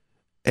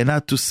and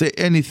not to say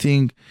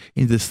anything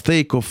in the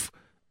stake of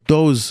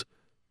those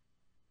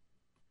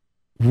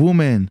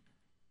women,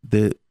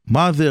 the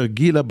mother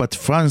Gila bat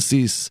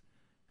Francis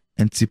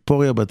and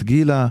Tziporia bat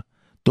Gila,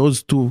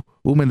 those two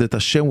women that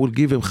Hashem will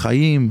give them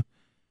chayim,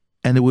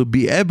 and they will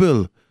be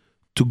able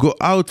to go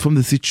out from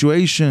the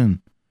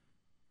situation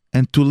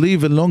and to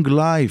live a long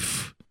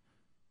life,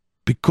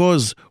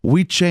 because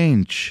we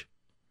change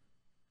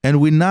and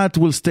we not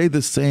will stay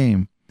the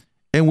same,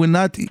 and we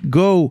not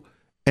go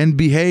and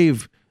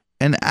behave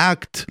and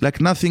act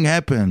like nothing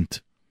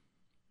happened.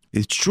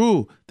 It's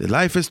true, the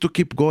life has to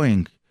keep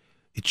going.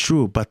 It's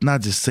true, but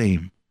not the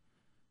same.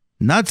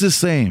 Not the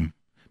same,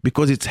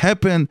 because it's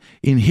happened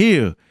in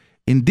here,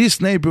 in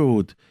this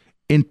neighborhood,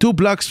 in 2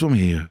 blocks from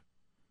here.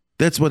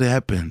 That's what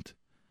happened.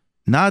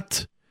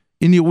 Not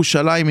in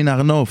Yerushalayim, in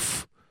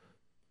Arnof.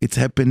 It's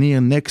happened here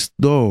next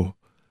door.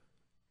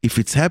 If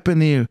it's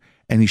happened here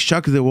and it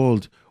shocked the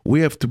world,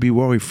 we have to be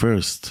worried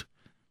first.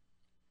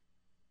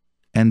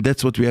 And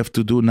that's what we have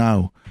to do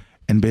now.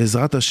 And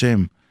Be'ezrat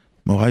Hashem,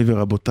 Morai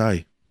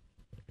ve'Rabotai,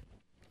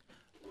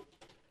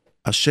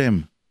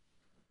 Hashem,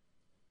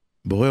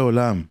 Borei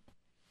Olam,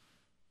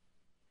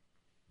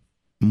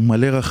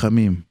 מלא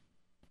רחמים,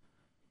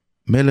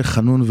 מלך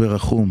חנון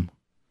ורחום,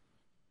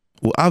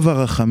 הוא אב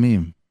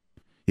הרחמים.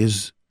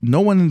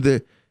 No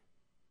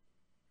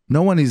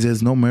one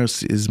has no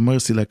mercy, is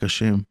mercy like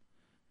Hashem.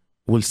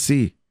 We'll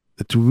see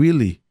that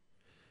really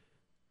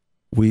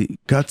we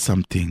got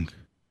something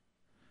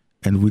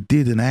and we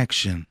did an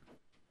action.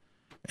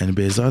 And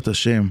Be'ezrat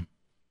Hashem,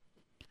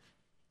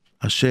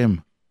 Hashem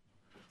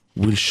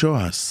will show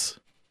us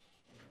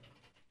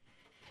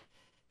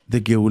the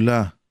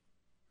Geulah.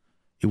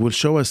 He will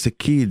show us the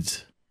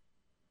kids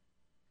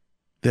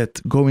that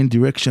go in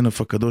direction of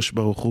HaKadosh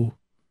Baruch Hu.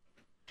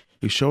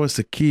 He will show us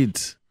the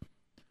kids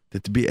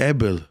that be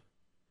able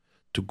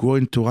to go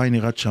into Torah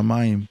Yirat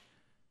Shamayim.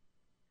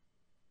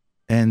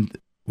 And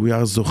we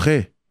are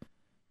Zoche,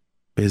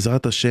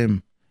 Be'ezrat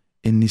Hashem,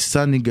 in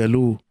Nisan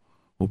יגאלו,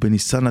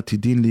 ובניסן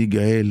עתידין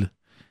להיגאל,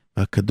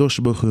 והקדוש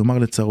ברוך הוא יאמר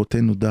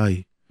לצרותינו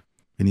די,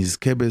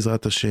 ונזכה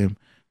בעזרת השם,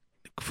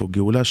 לכפור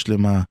גאולה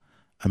שלמה,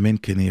 אמן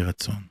כן יהי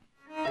רצון.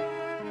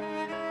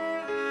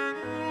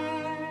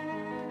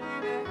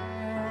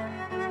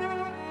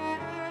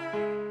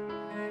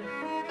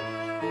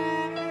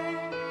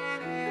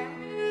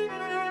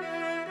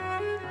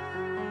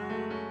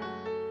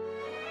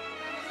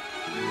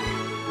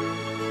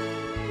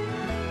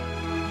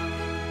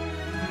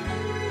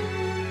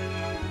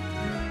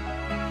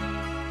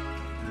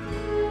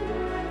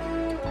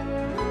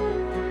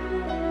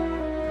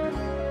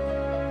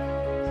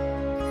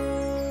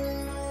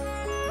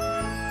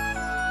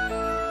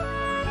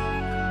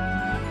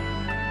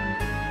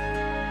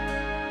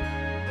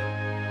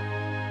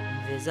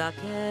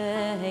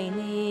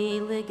 זכני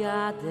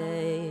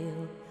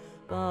לגדל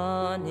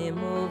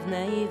בנים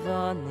ובני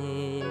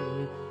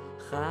בנים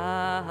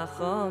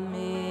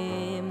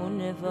חכמים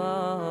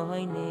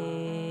ונבונים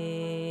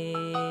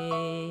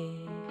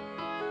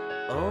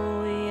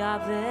אוי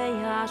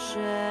אבי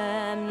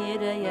השם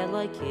יראי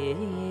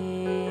אלוקים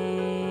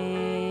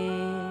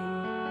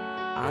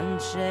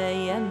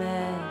אנשי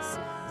אמס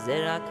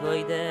זרע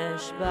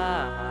קודש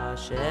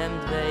בהשם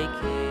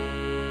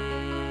דבקים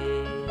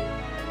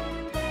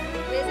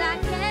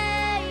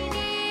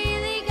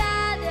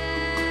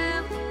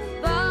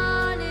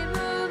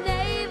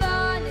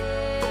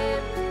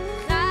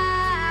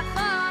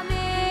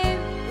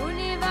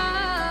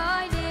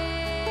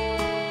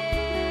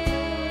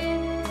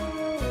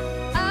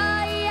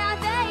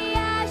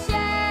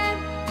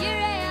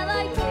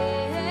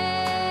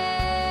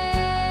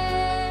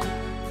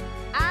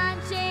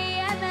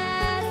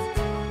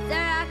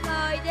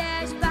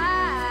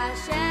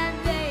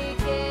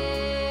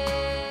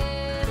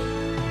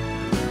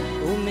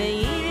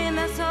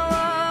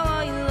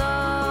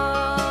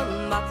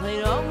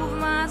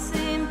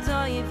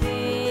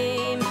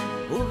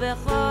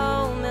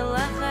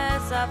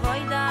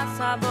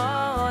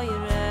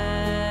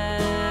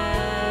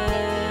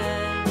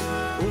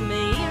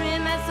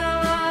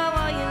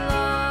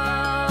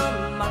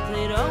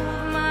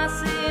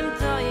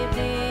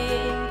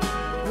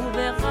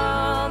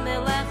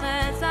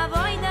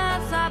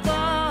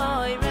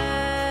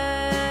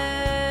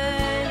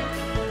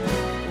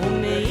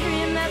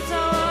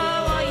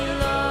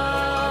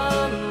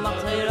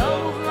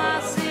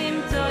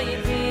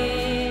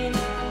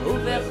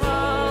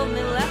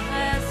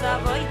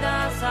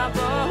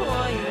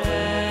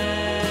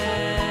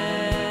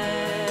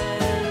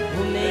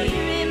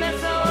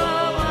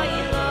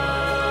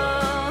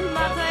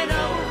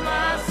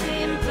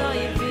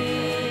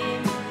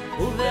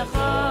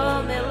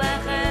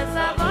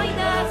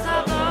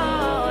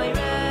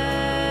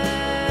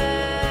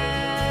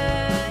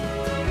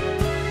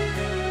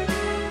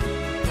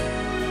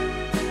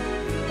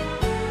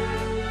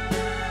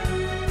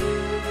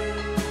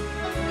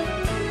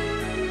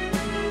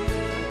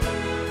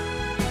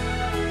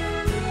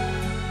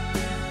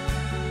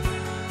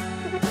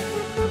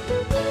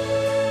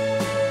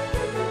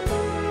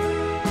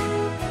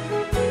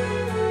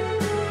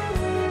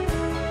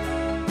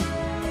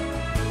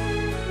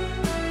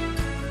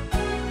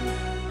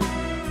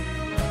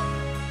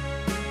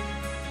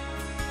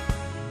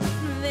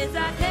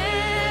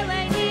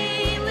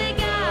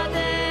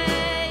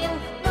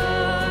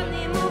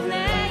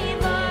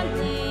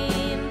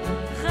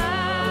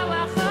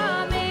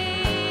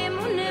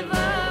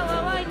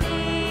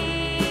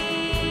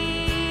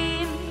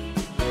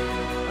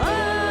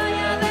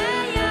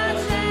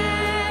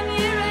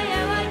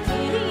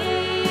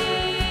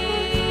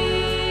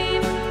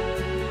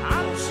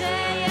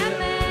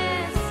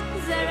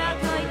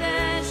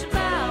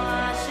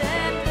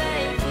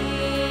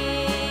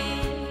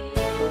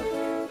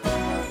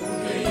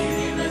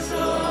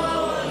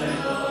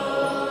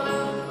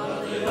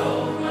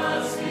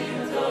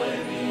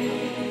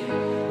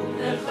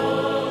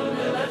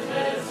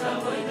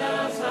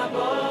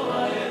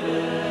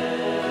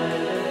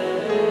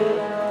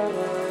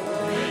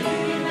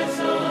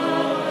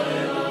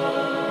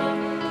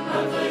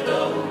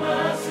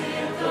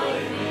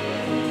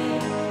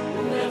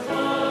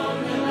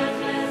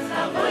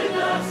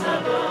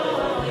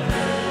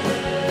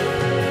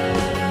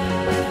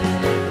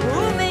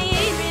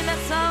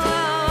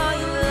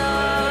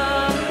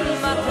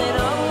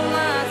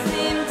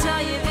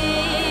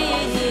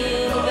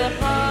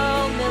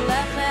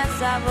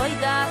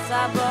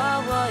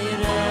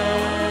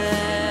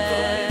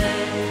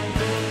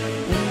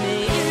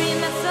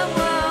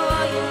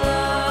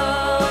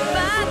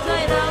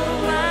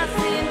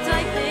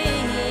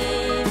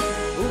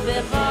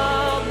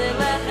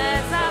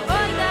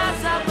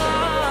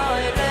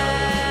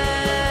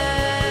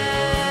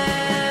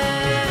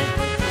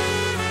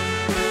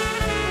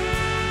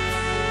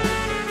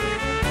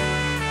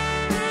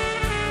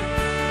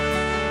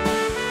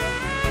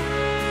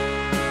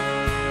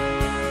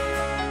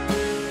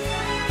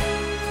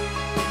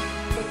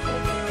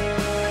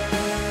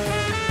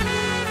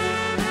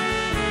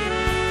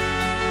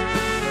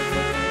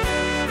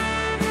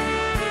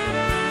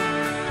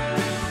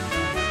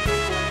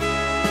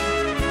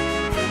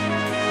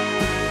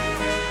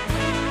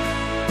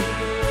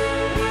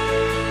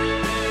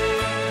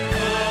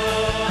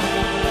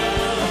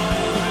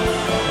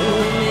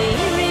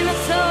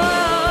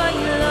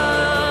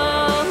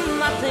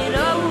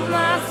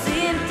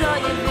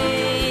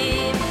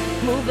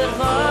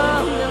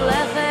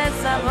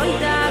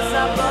Avoid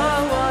us,